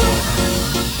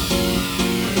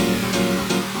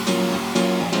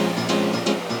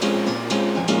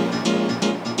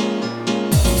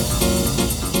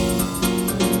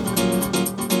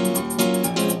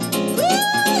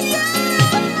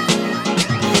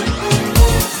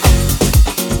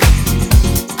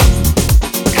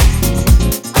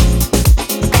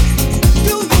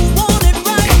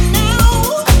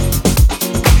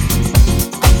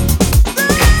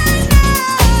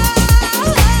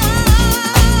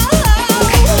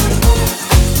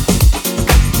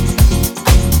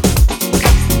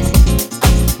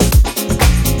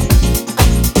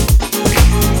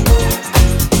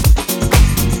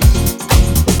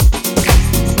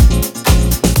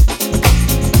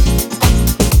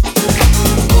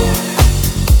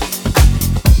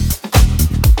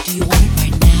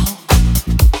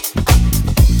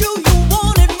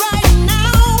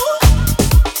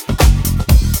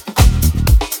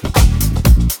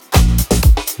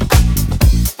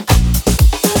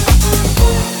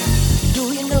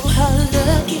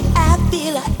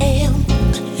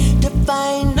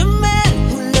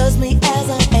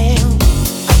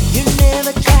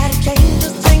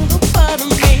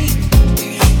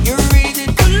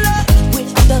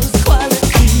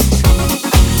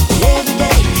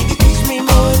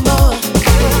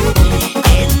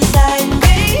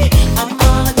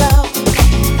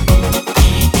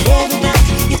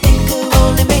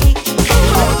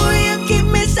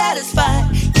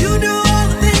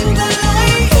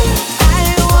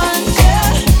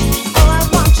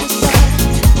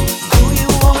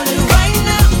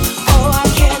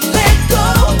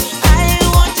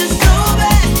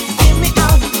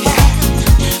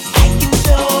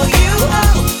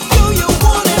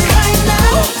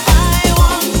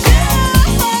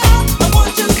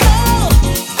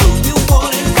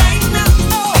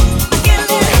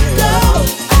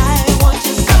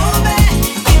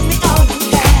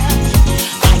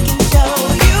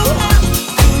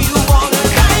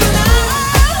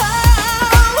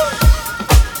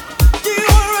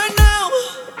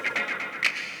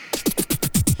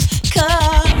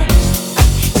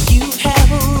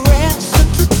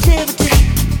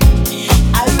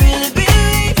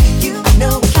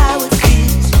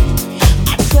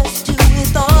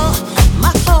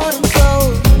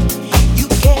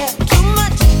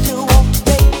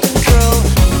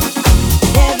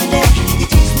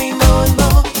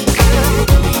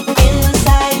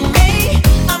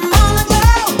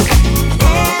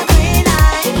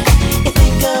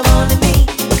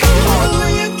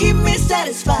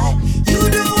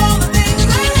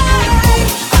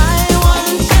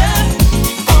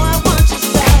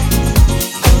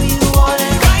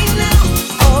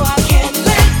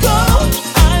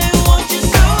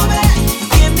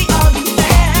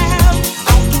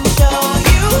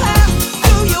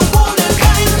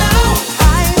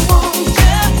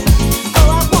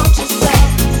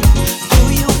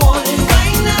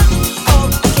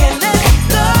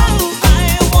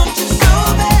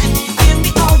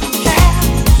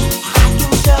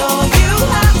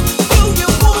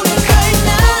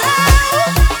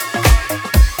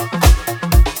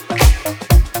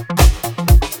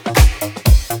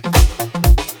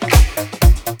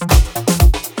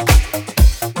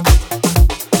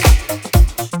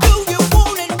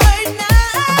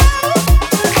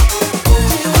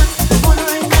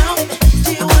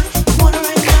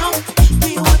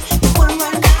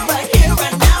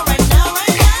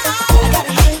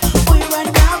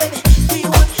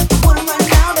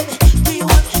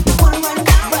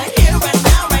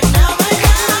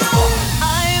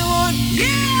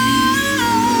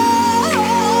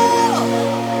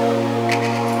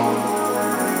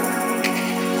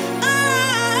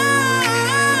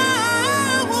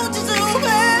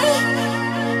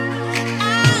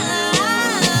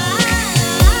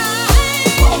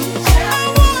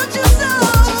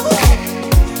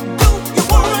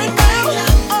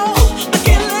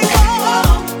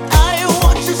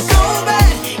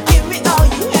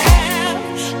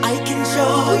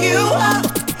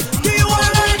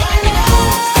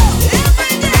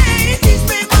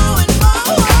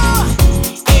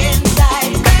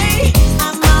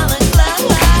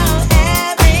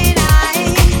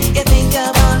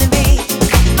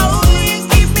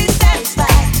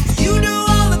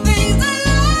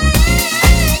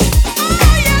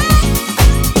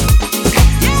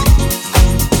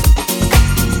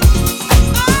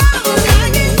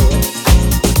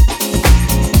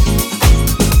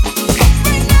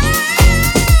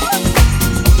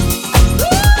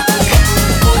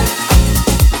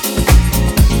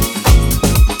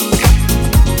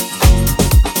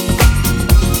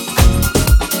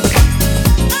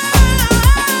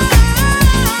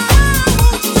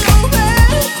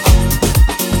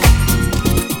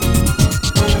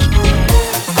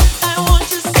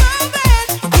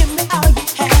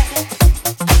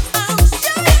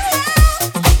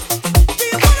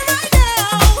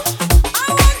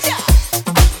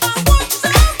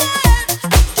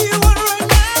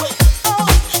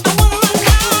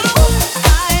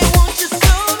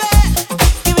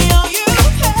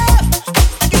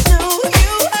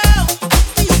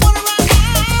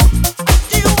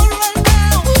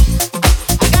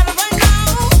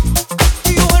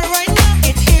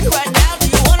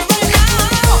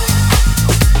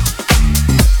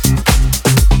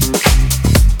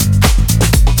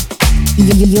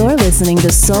 listening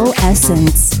to Soul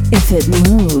Essence. If it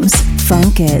moves,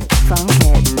 funk it. Funk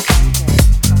it.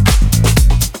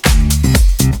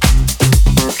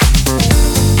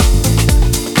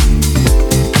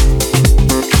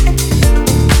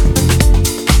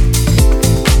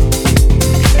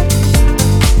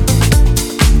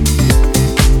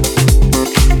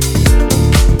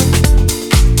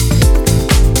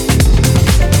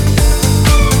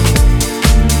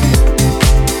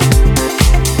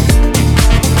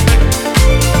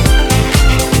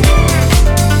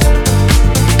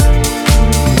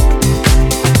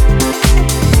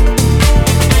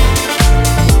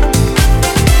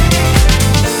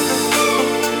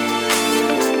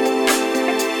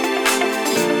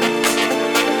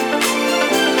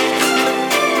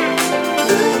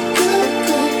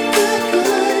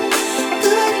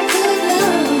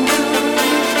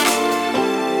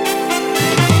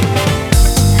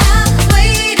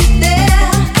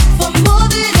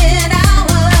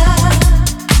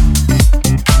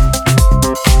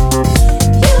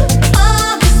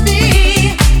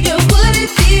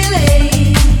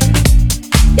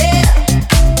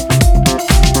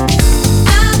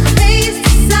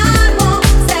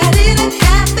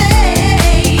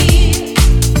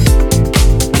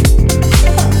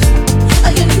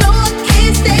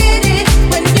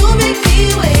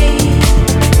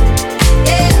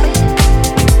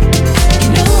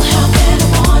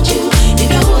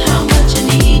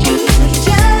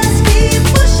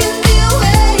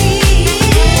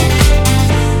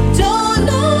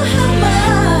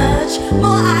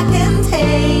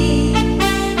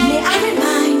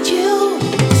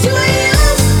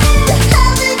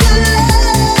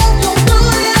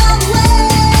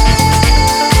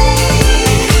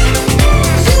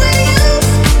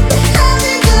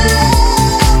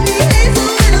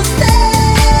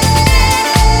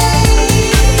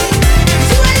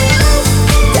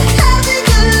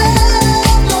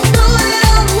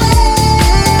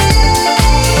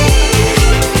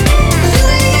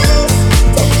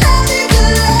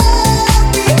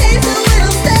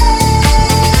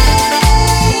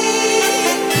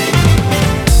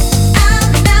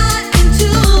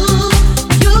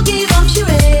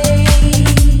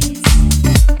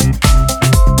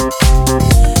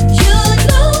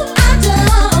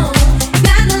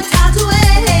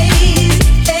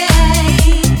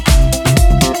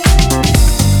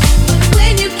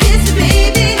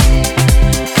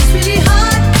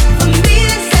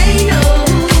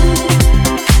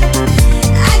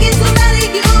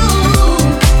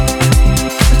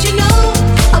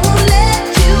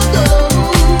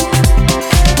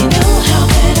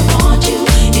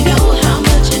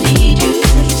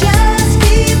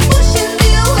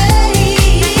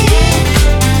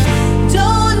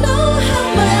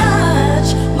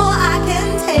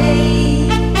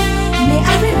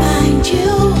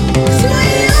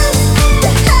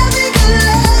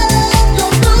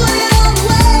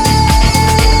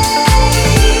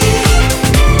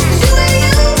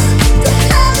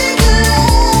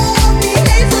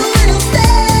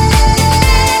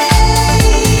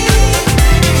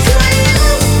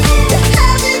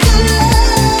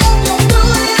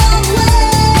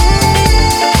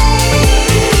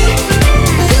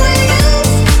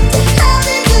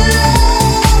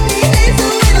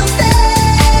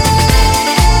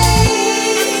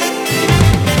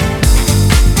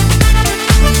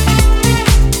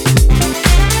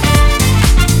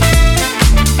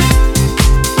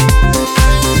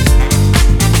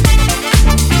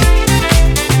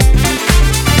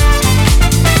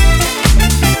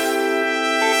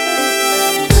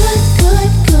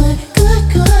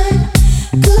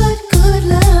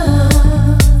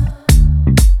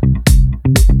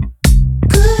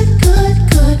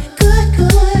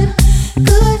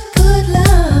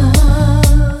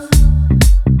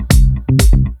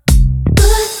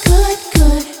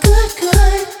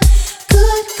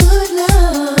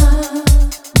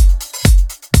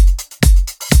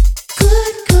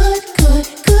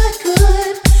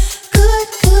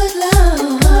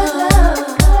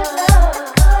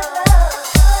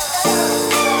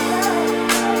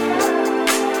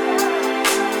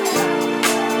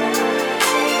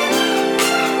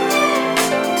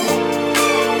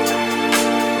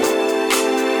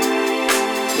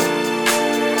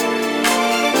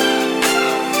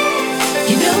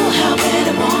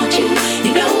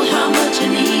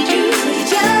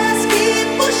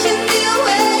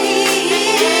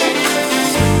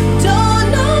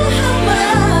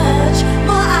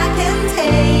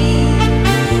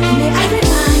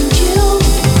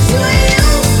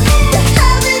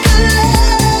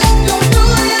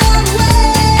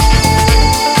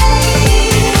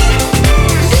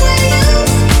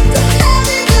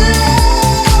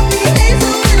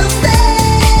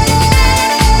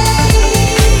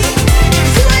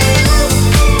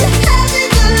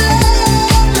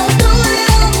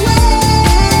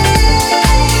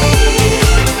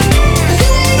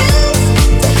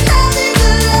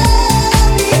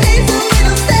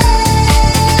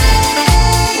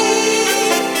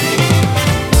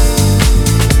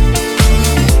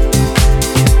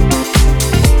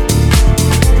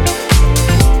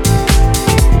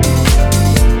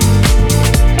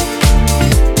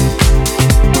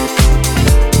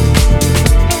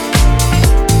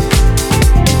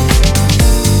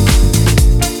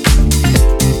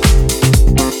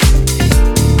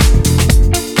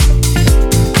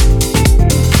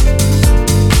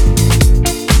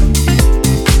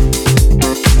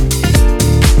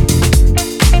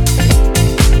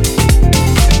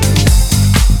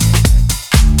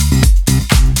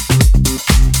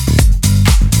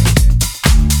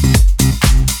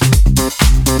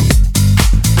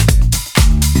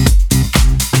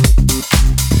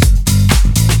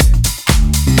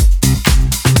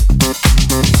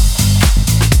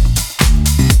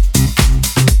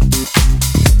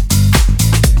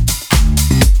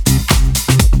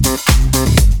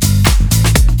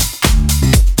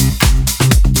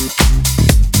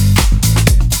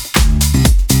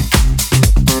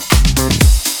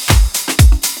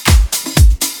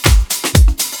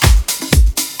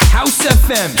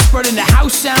 spreading the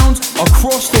house sounds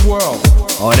across the world.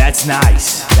 Oh, that's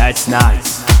nice. That's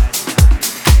nice.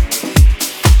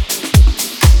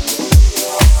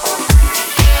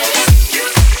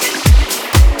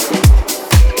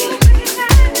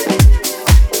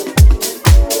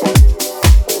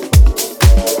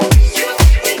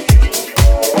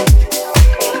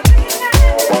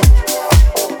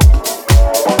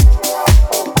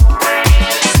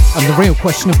 And the real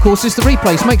question, of course, is the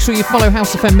replays. Make sure you follow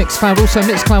House FM Mixcloud, also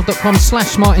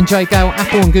mixcloud.com/Martin J. Gale,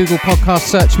 Apple and Google Podcast,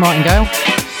 search Martin Gale.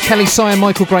 Kelly Sy and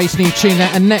Michael Gray's new tune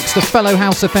out, and next a fellow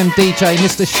House FM DJ,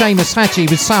 Mr. Seamus Hadji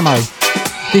with Samo.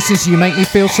 This is You Make Me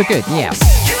Feel So Good. Yes.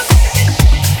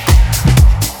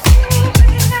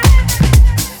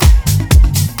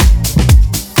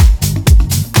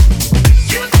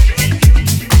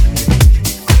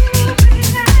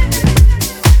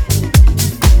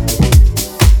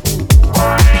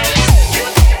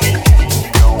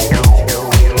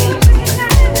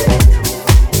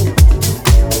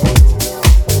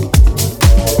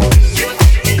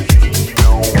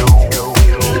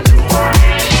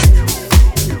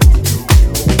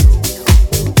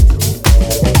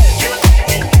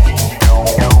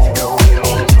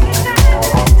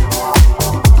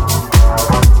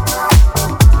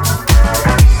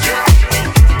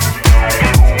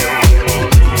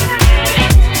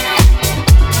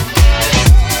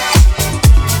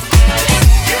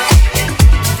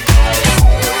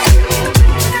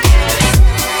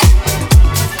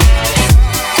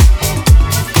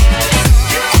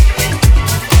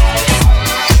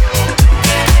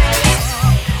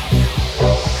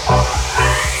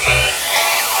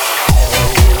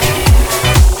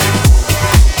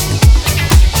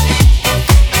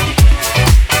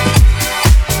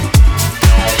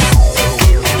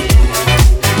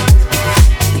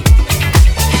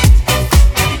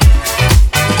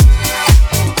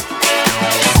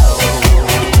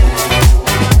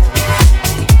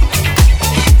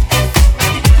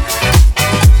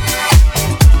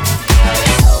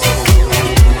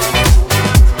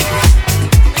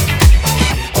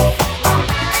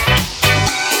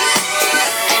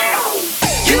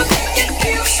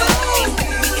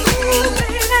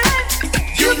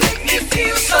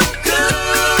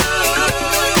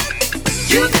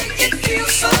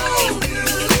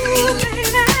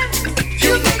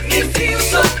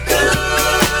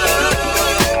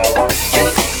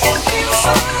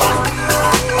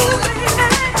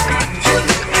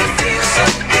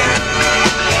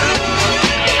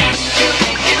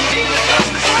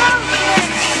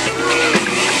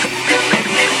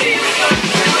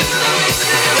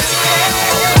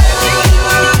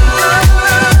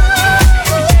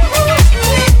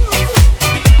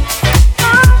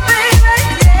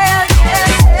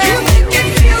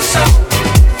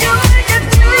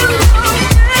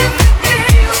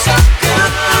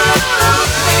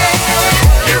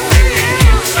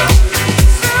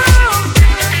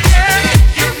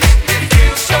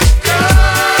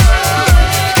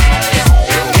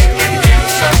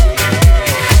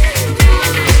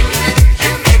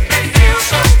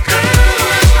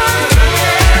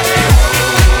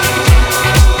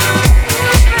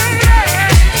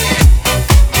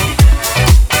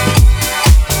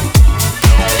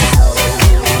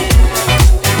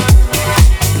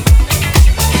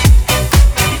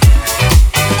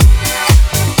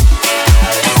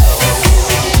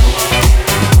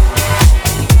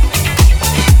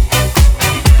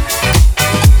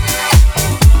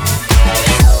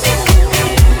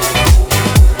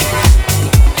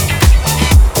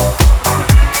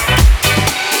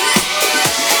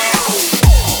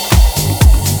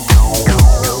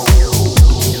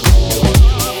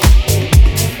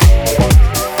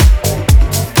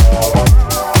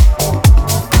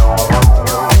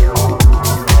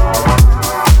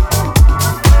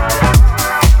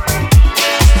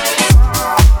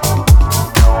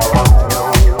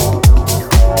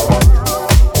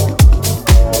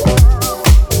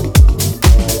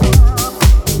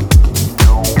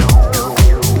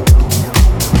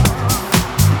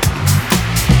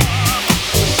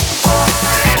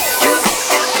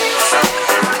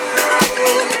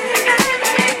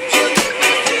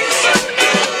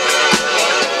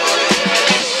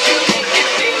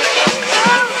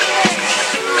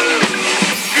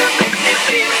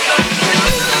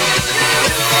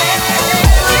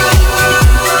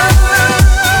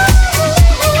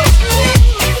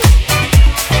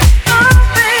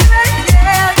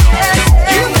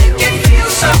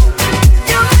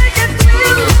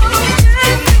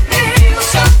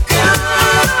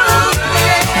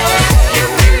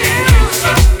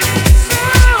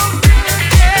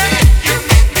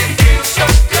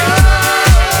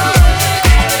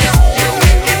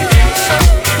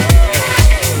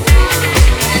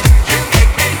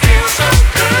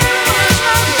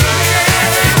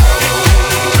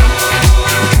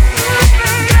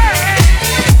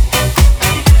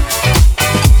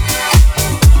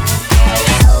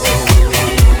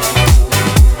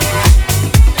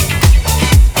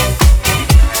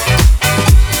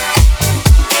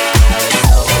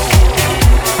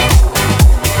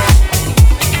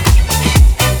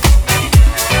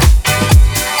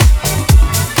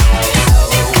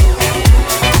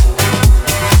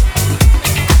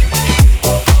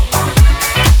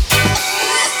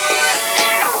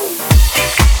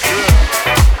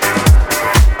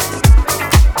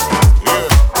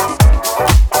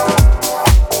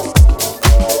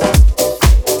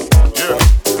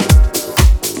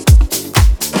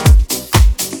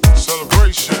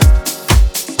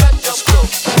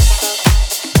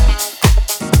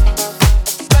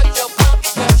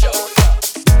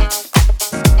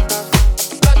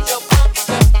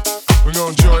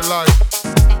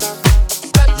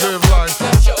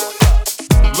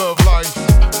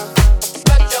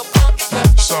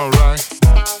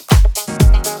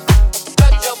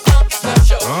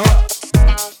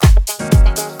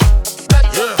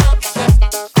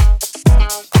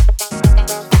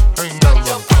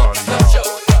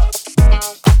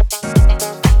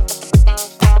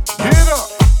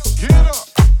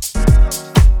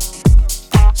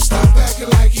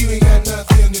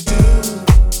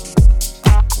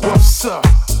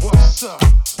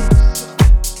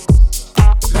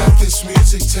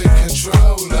 music take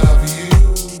control of you.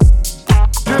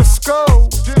 Disco,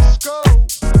 disco.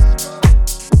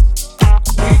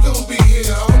 We gon' be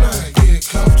here all night, get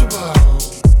comfortable.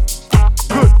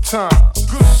 Good time,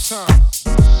 good time.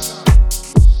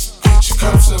 Get your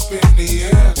cups up in the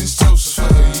air, this toast is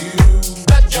for you.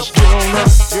 Just get on up,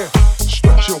 yeah.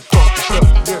 Stretch your funky stuff,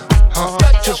 yeah.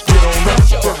 Just get on up,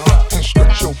 yeah. And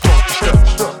stretch your funky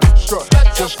stuff, strut.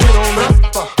 Just get on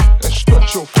up, and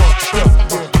stretch your funky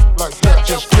stuff, yeah. Like that,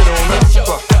 just get on up,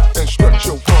 and stretch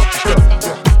your funky stuff,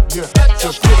 yeah.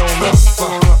 Just get on up,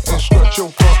 and stretch your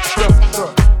funky stuff,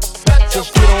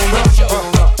 just get on up,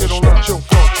 get on up your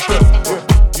funky stuff,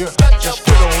 yeah. Just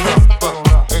get on up,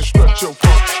 and stretch your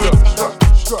funky stuff,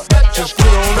 strut. Just get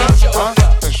on up,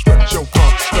 and stretch your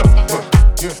funky stuff,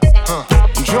 yeah.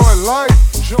 Enjoy life,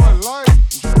 enjoy life.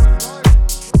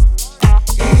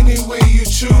 Any way you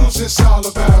choose, it's all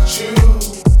about you.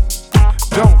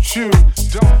 Don't you,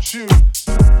 don't you.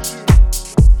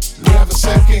 Never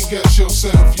second guess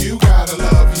yourself, you gotta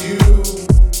love you.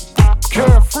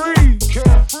 Carefree,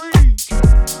 carefree.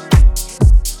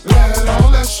 Let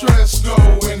all that stress go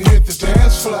and hit the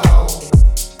dance floor.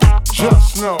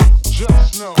 Just know,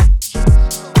 just know.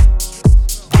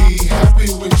 Be happy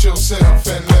with yourself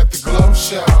and let the glow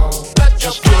show.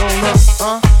 Just get on up,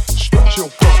 stretch your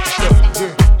funky stuff,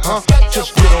 yeah,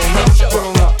 just get on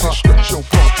up, and stretch your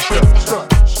funky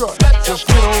stuff, strut. Just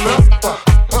get on up,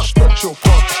 and stretch your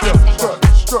funky stuff,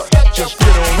 strut. Just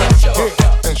get on up,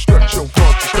 yeah, and stretch your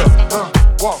funky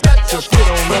stuff, walk. Just get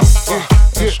on up,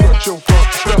 yeah, and stretch your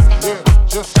funky stuff, yeah.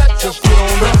 Just get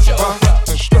on up,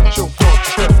 and stretch your funky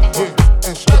stuff, yeah,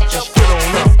 and stretch. Just get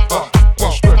on up,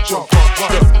 and stretch your funky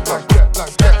stuff, like that,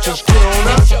 like that. Just get on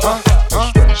up, and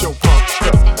stretch your funky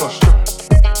stuff, strut.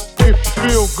 If you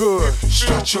feel good,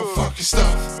 stretch your funky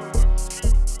stuff.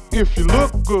 If you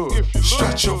look good,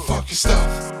 stretch your funky stuff.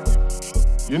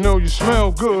 You know you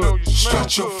smell good,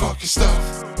 stretch your funky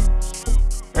stuff.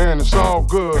 And it's all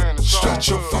good, stretch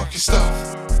your funky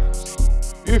stuff.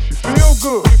 If you feel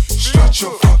good, stretch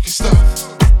your funky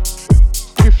stuff.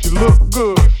 If you look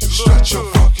good, stretch your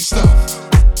funky stuff.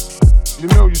 You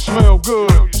know you smell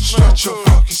good, stretch your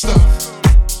funky stuff.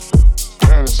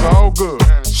 And it's all good,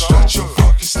 stretch your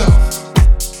funky stuff.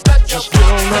 Just get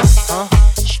on up,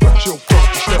 stretch your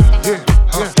funky stuff, yeah,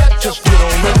 just get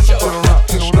on up,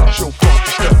 and stretch your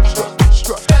funky stuff,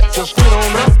 strut. Just get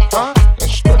on up, and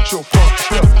stretch your funky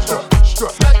stuff,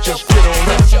 strut. Just get on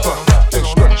up, and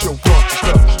stretch your funky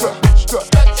stuff, strut.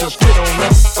 Just get on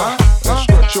up, and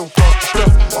stretch your funky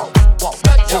stuff, walk.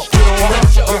 Just get on up,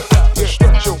 and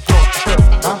stretch your funky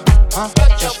stuff,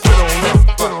 just get on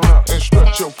up, and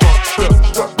stretch your funky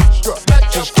stuff, strut.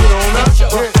 Just get on up,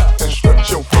 and stretch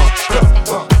your funky stuff,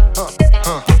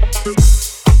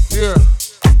 yeah.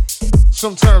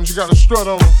 Sometimes you gotta strut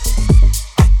on them.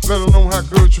 Let them know how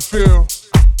good you feel.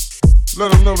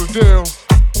 Let them know the deal.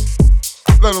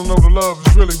 Let them know the love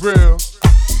is really real.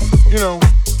 You know,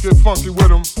 get funky with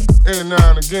them every now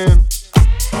and again.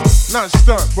 Not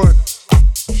stunt, but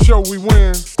show we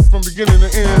win from beginning to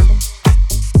end.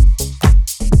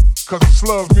 Cause it's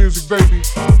love music, baby.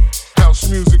 House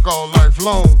music all life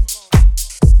long.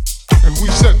 And we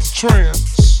set the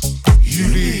trends.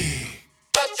 You did.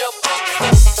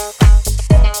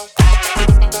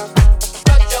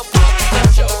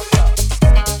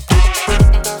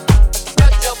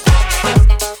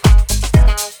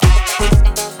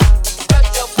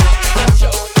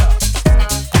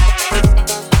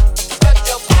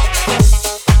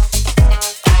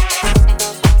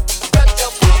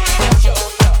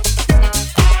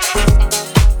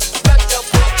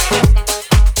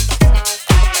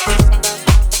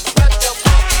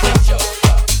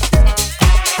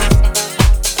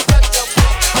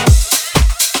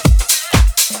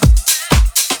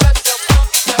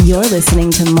 You're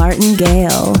listening to Martin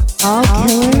Gale. All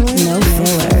killer, no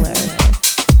filler.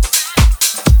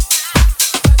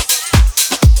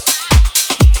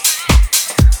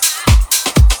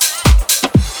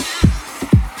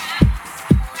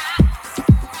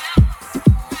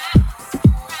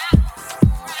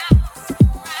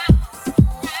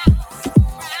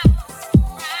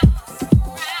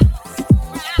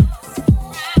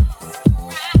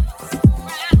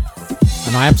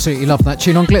 I absolutely love that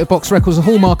tune on Glitterbox Records, a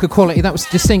hallmark of quality. That was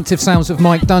distinctive sounds of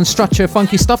Mike Dunn. Structure,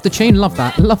 funky stuff, the tune, love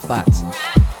that, love that.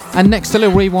 And next, a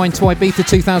little rewind to Ibiza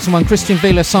 2001, Christian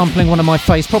Vila sampling one of my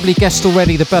faves, probably guessed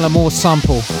already, the Bella Moore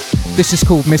sample. This is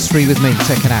called Mystery With Me,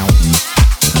 check it out.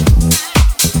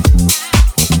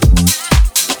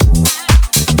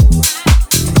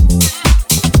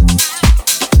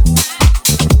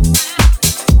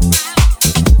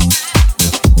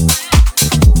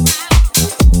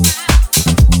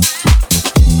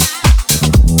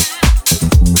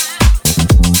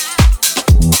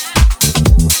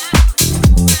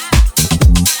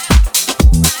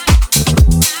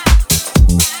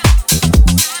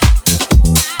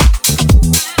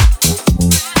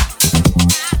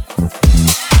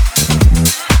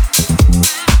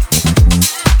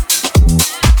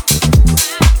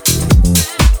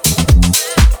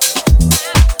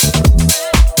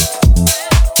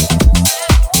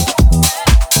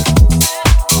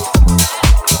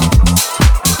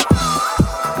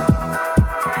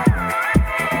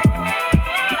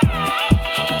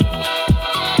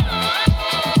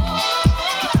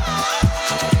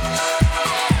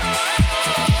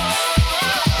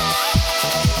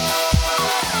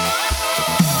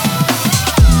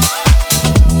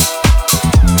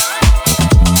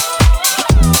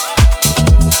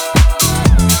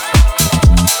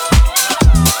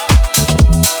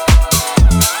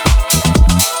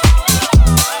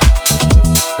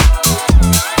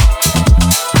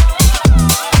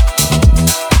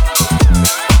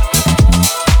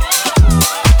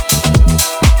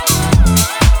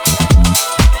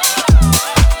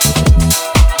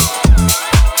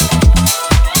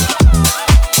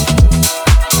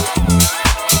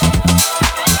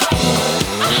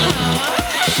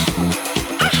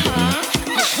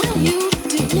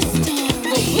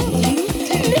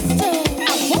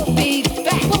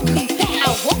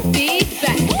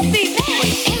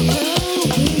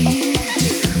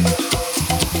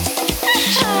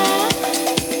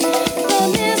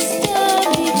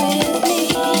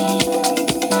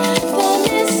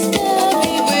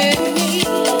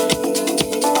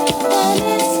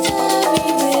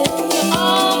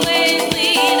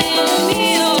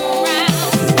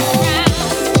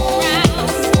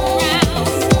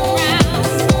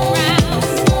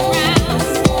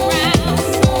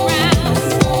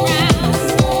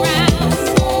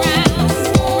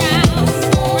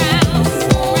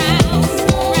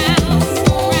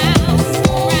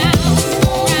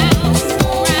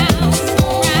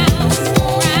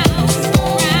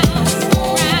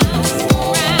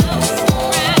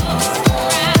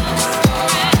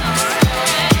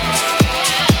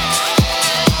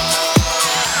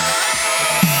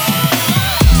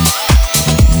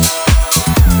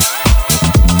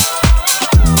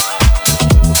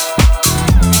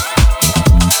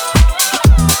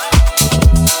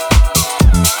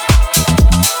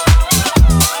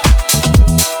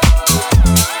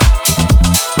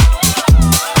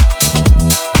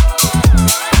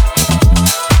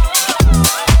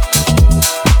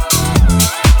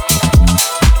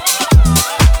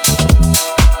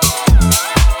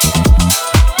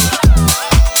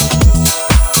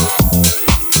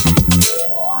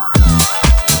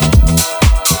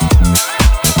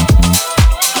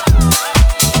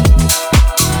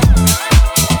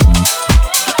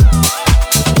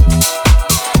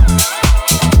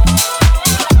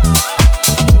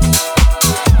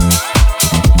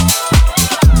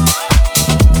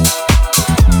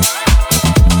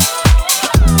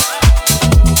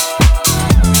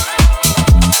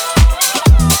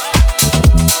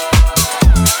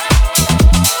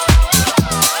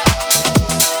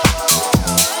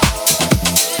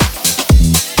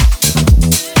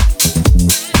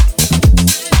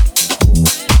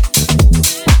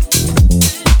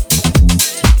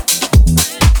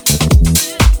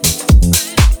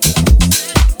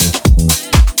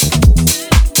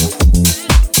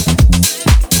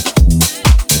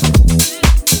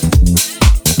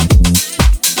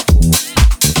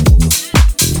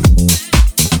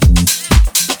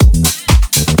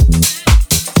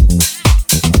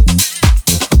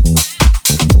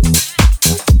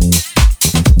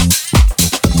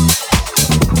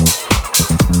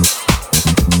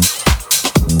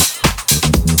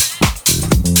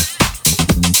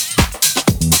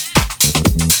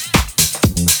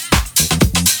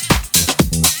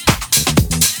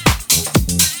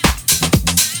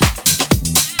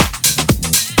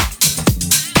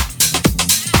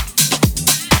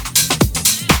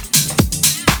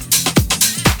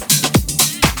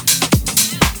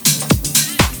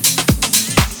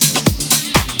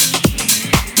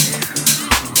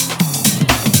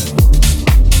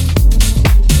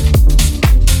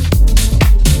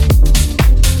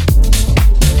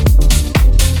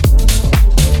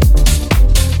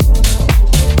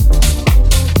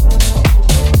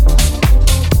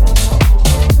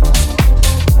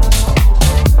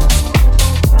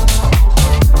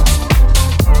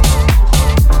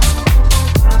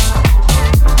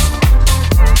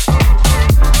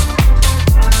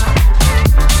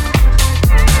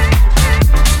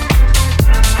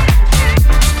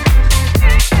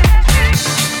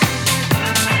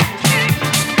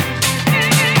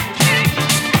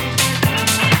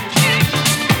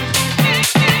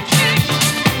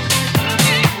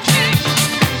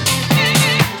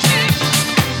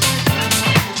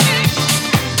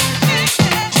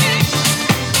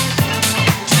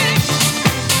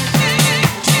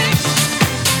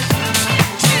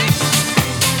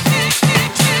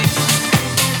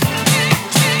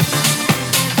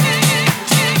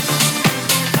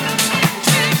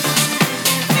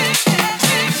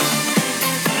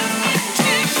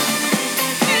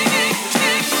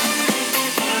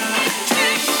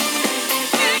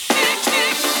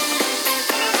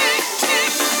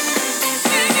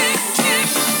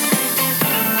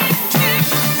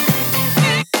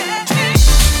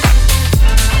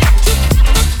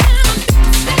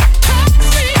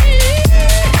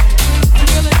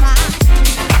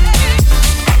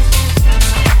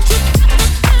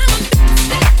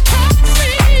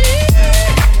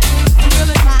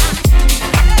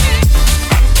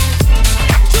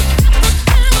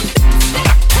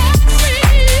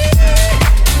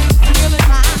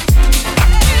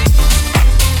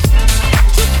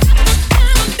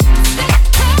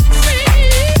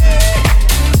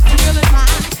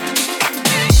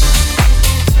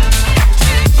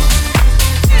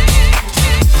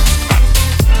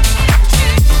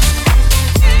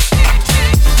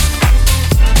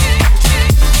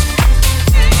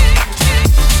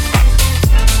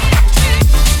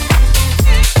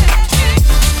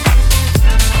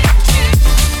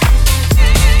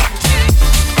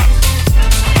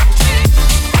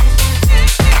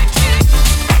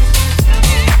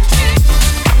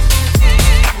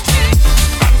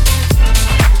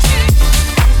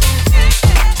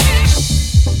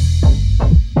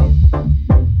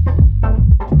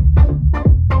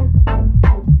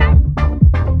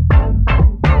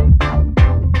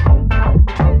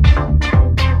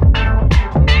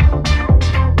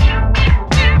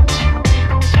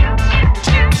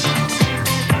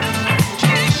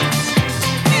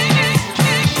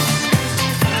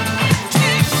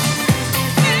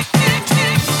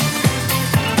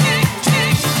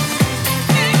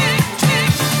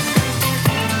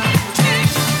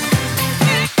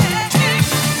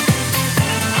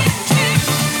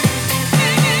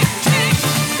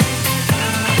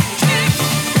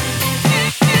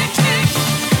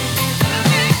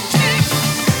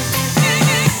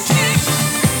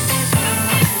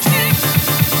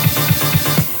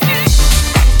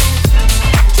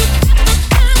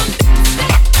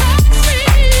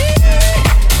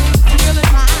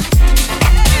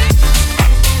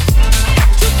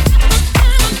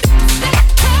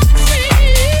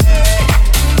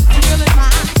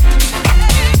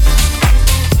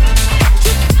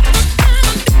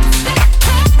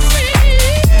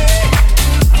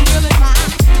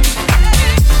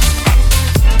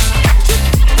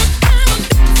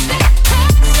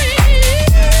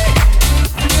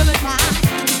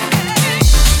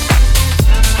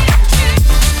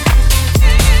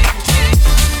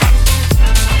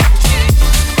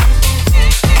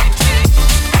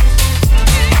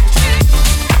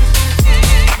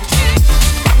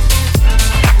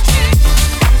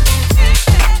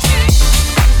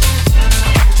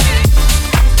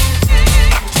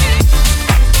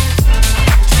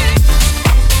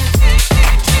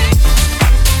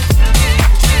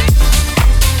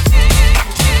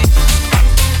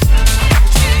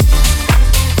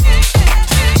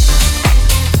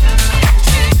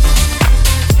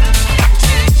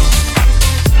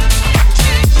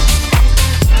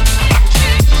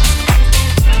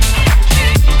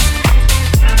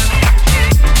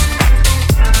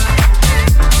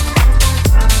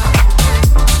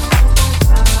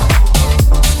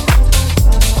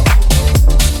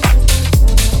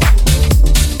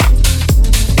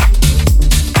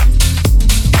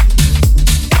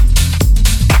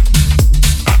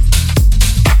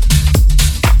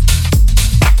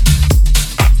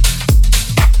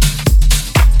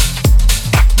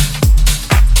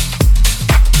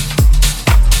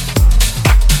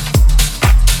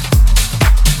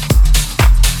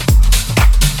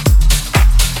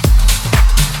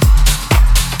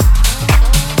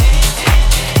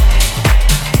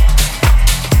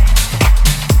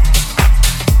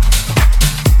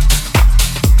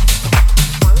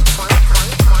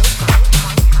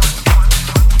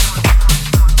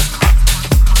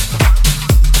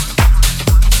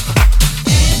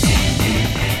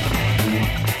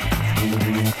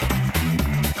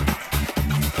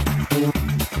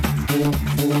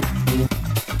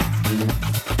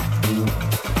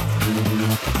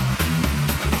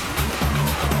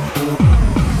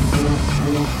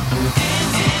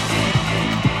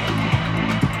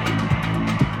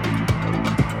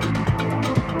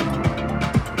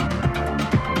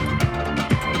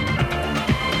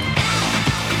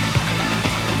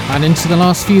 And into the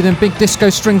last few, then big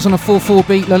disco strings on a 4/4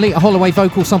 beat, Lolita Holloway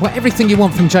vocal sample, everything you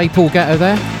want from J. Paul Getto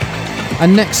there.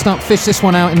 And next up, fish this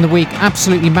one out in the week,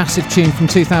 absolutely massive tune from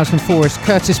 2004, is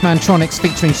Curtis Mantronics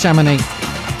featuring Chamonix.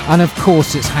 And of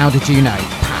course it's How Did You Know?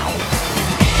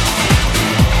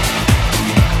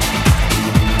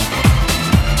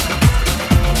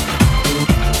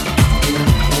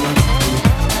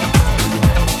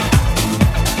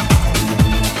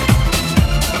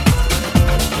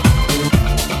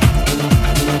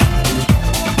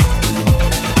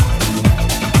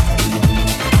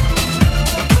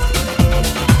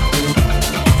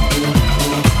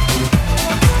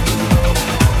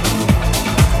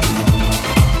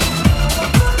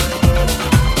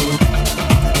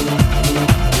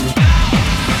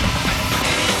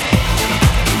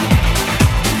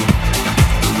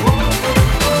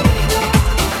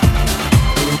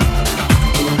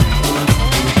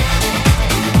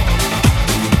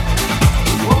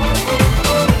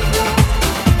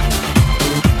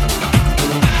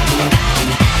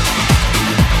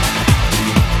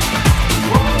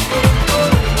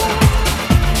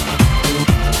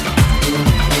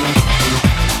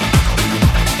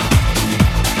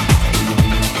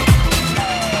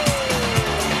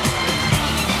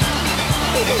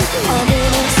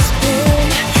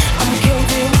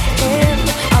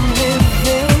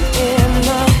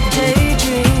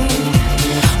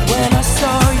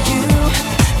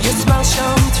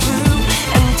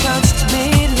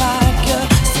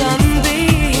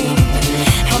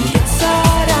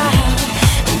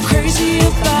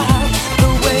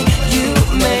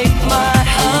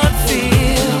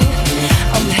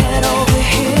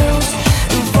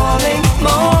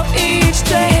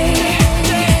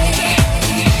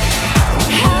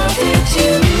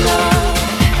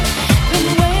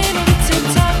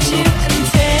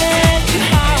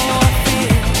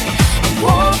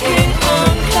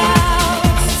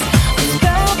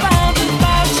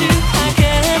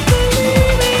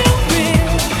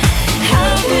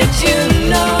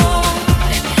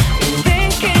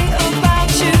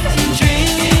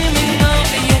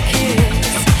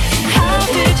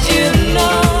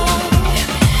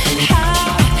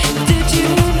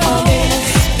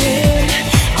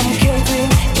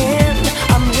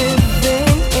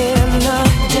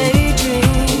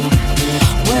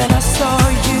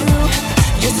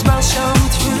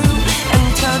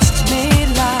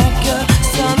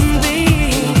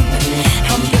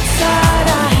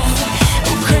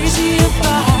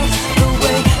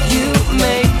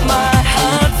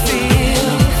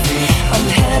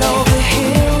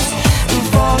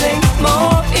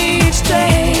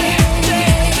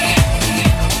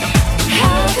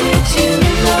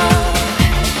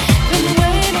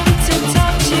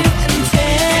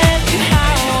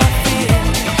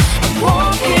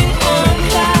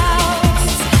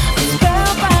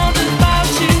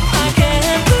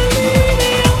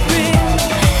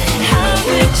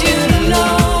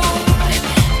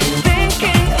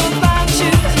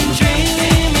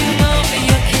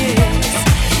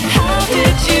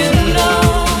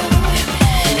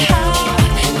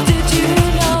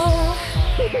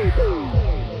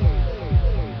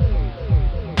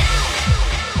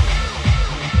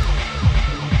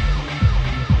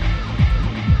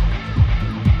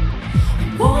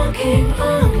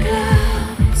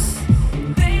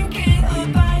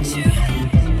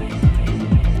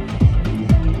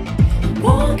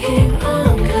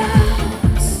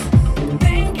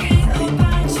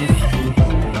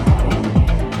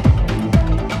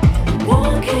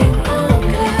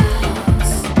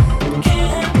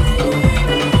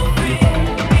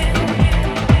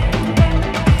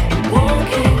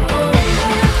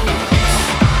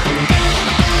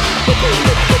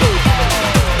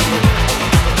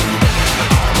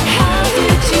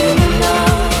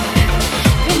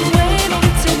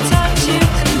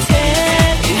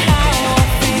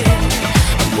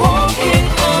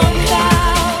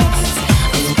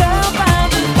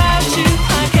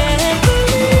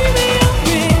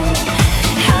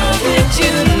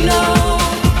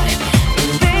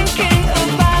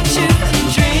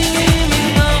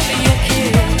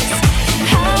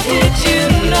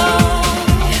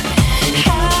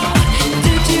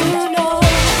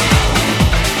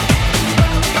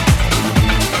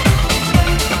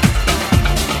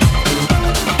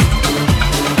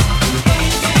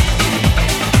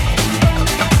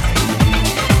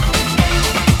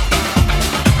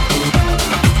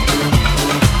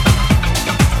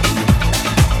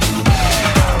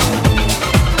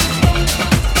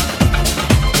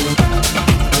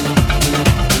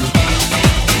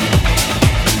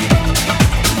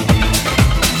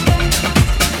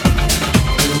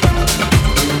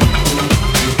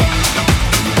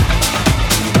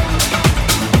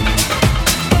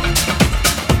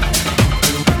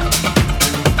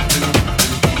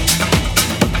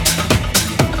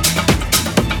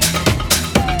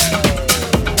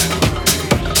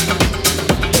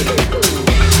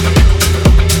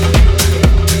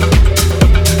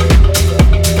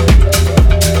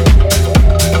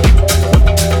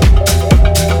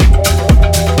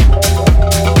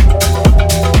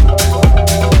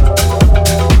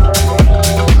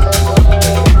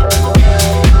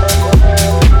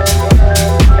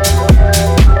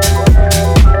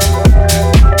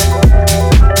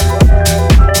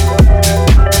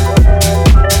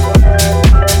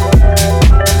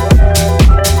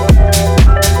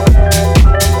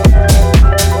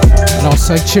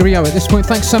 cheerio at this point.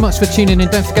 Thanks so much for tuning in.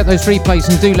 Don't forget those replays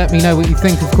and do let me know what you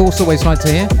think, of course. Always like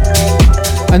to hear.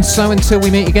 And so until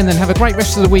we meet again, then have a great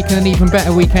rest of the week and an even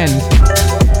better weekend.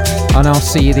 And I'll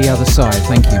see you the other side.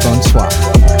 Thank you. Bonsoir.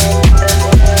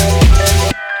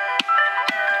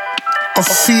 A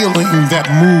feeling that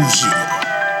moves you.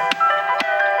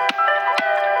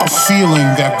 A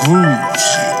feeling that grooves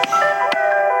you.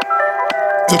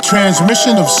 The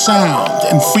transmission of sound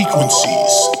and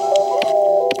frequencies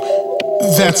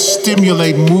that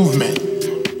stimulate movement.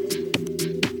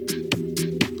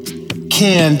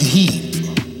 Canned heat.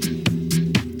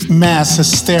 Mass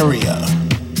hysteria.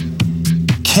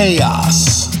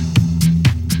 Chaos.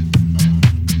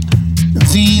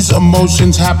 These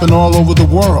emotions happen all over the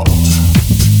world.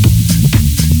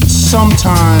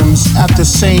 Sometimes at the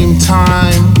same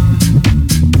time,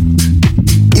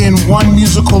 in one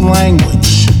musical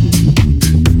language,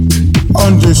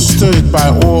 understood by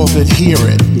all that hear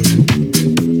it.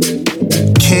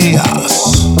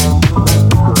 Chaos.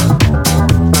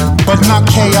 But not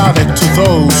chaotic to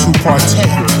those who partake.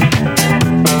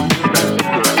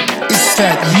 It's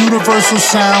that universal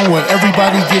sound where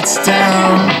everybody gets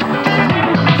down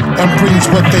and brings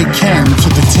what they can to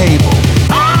the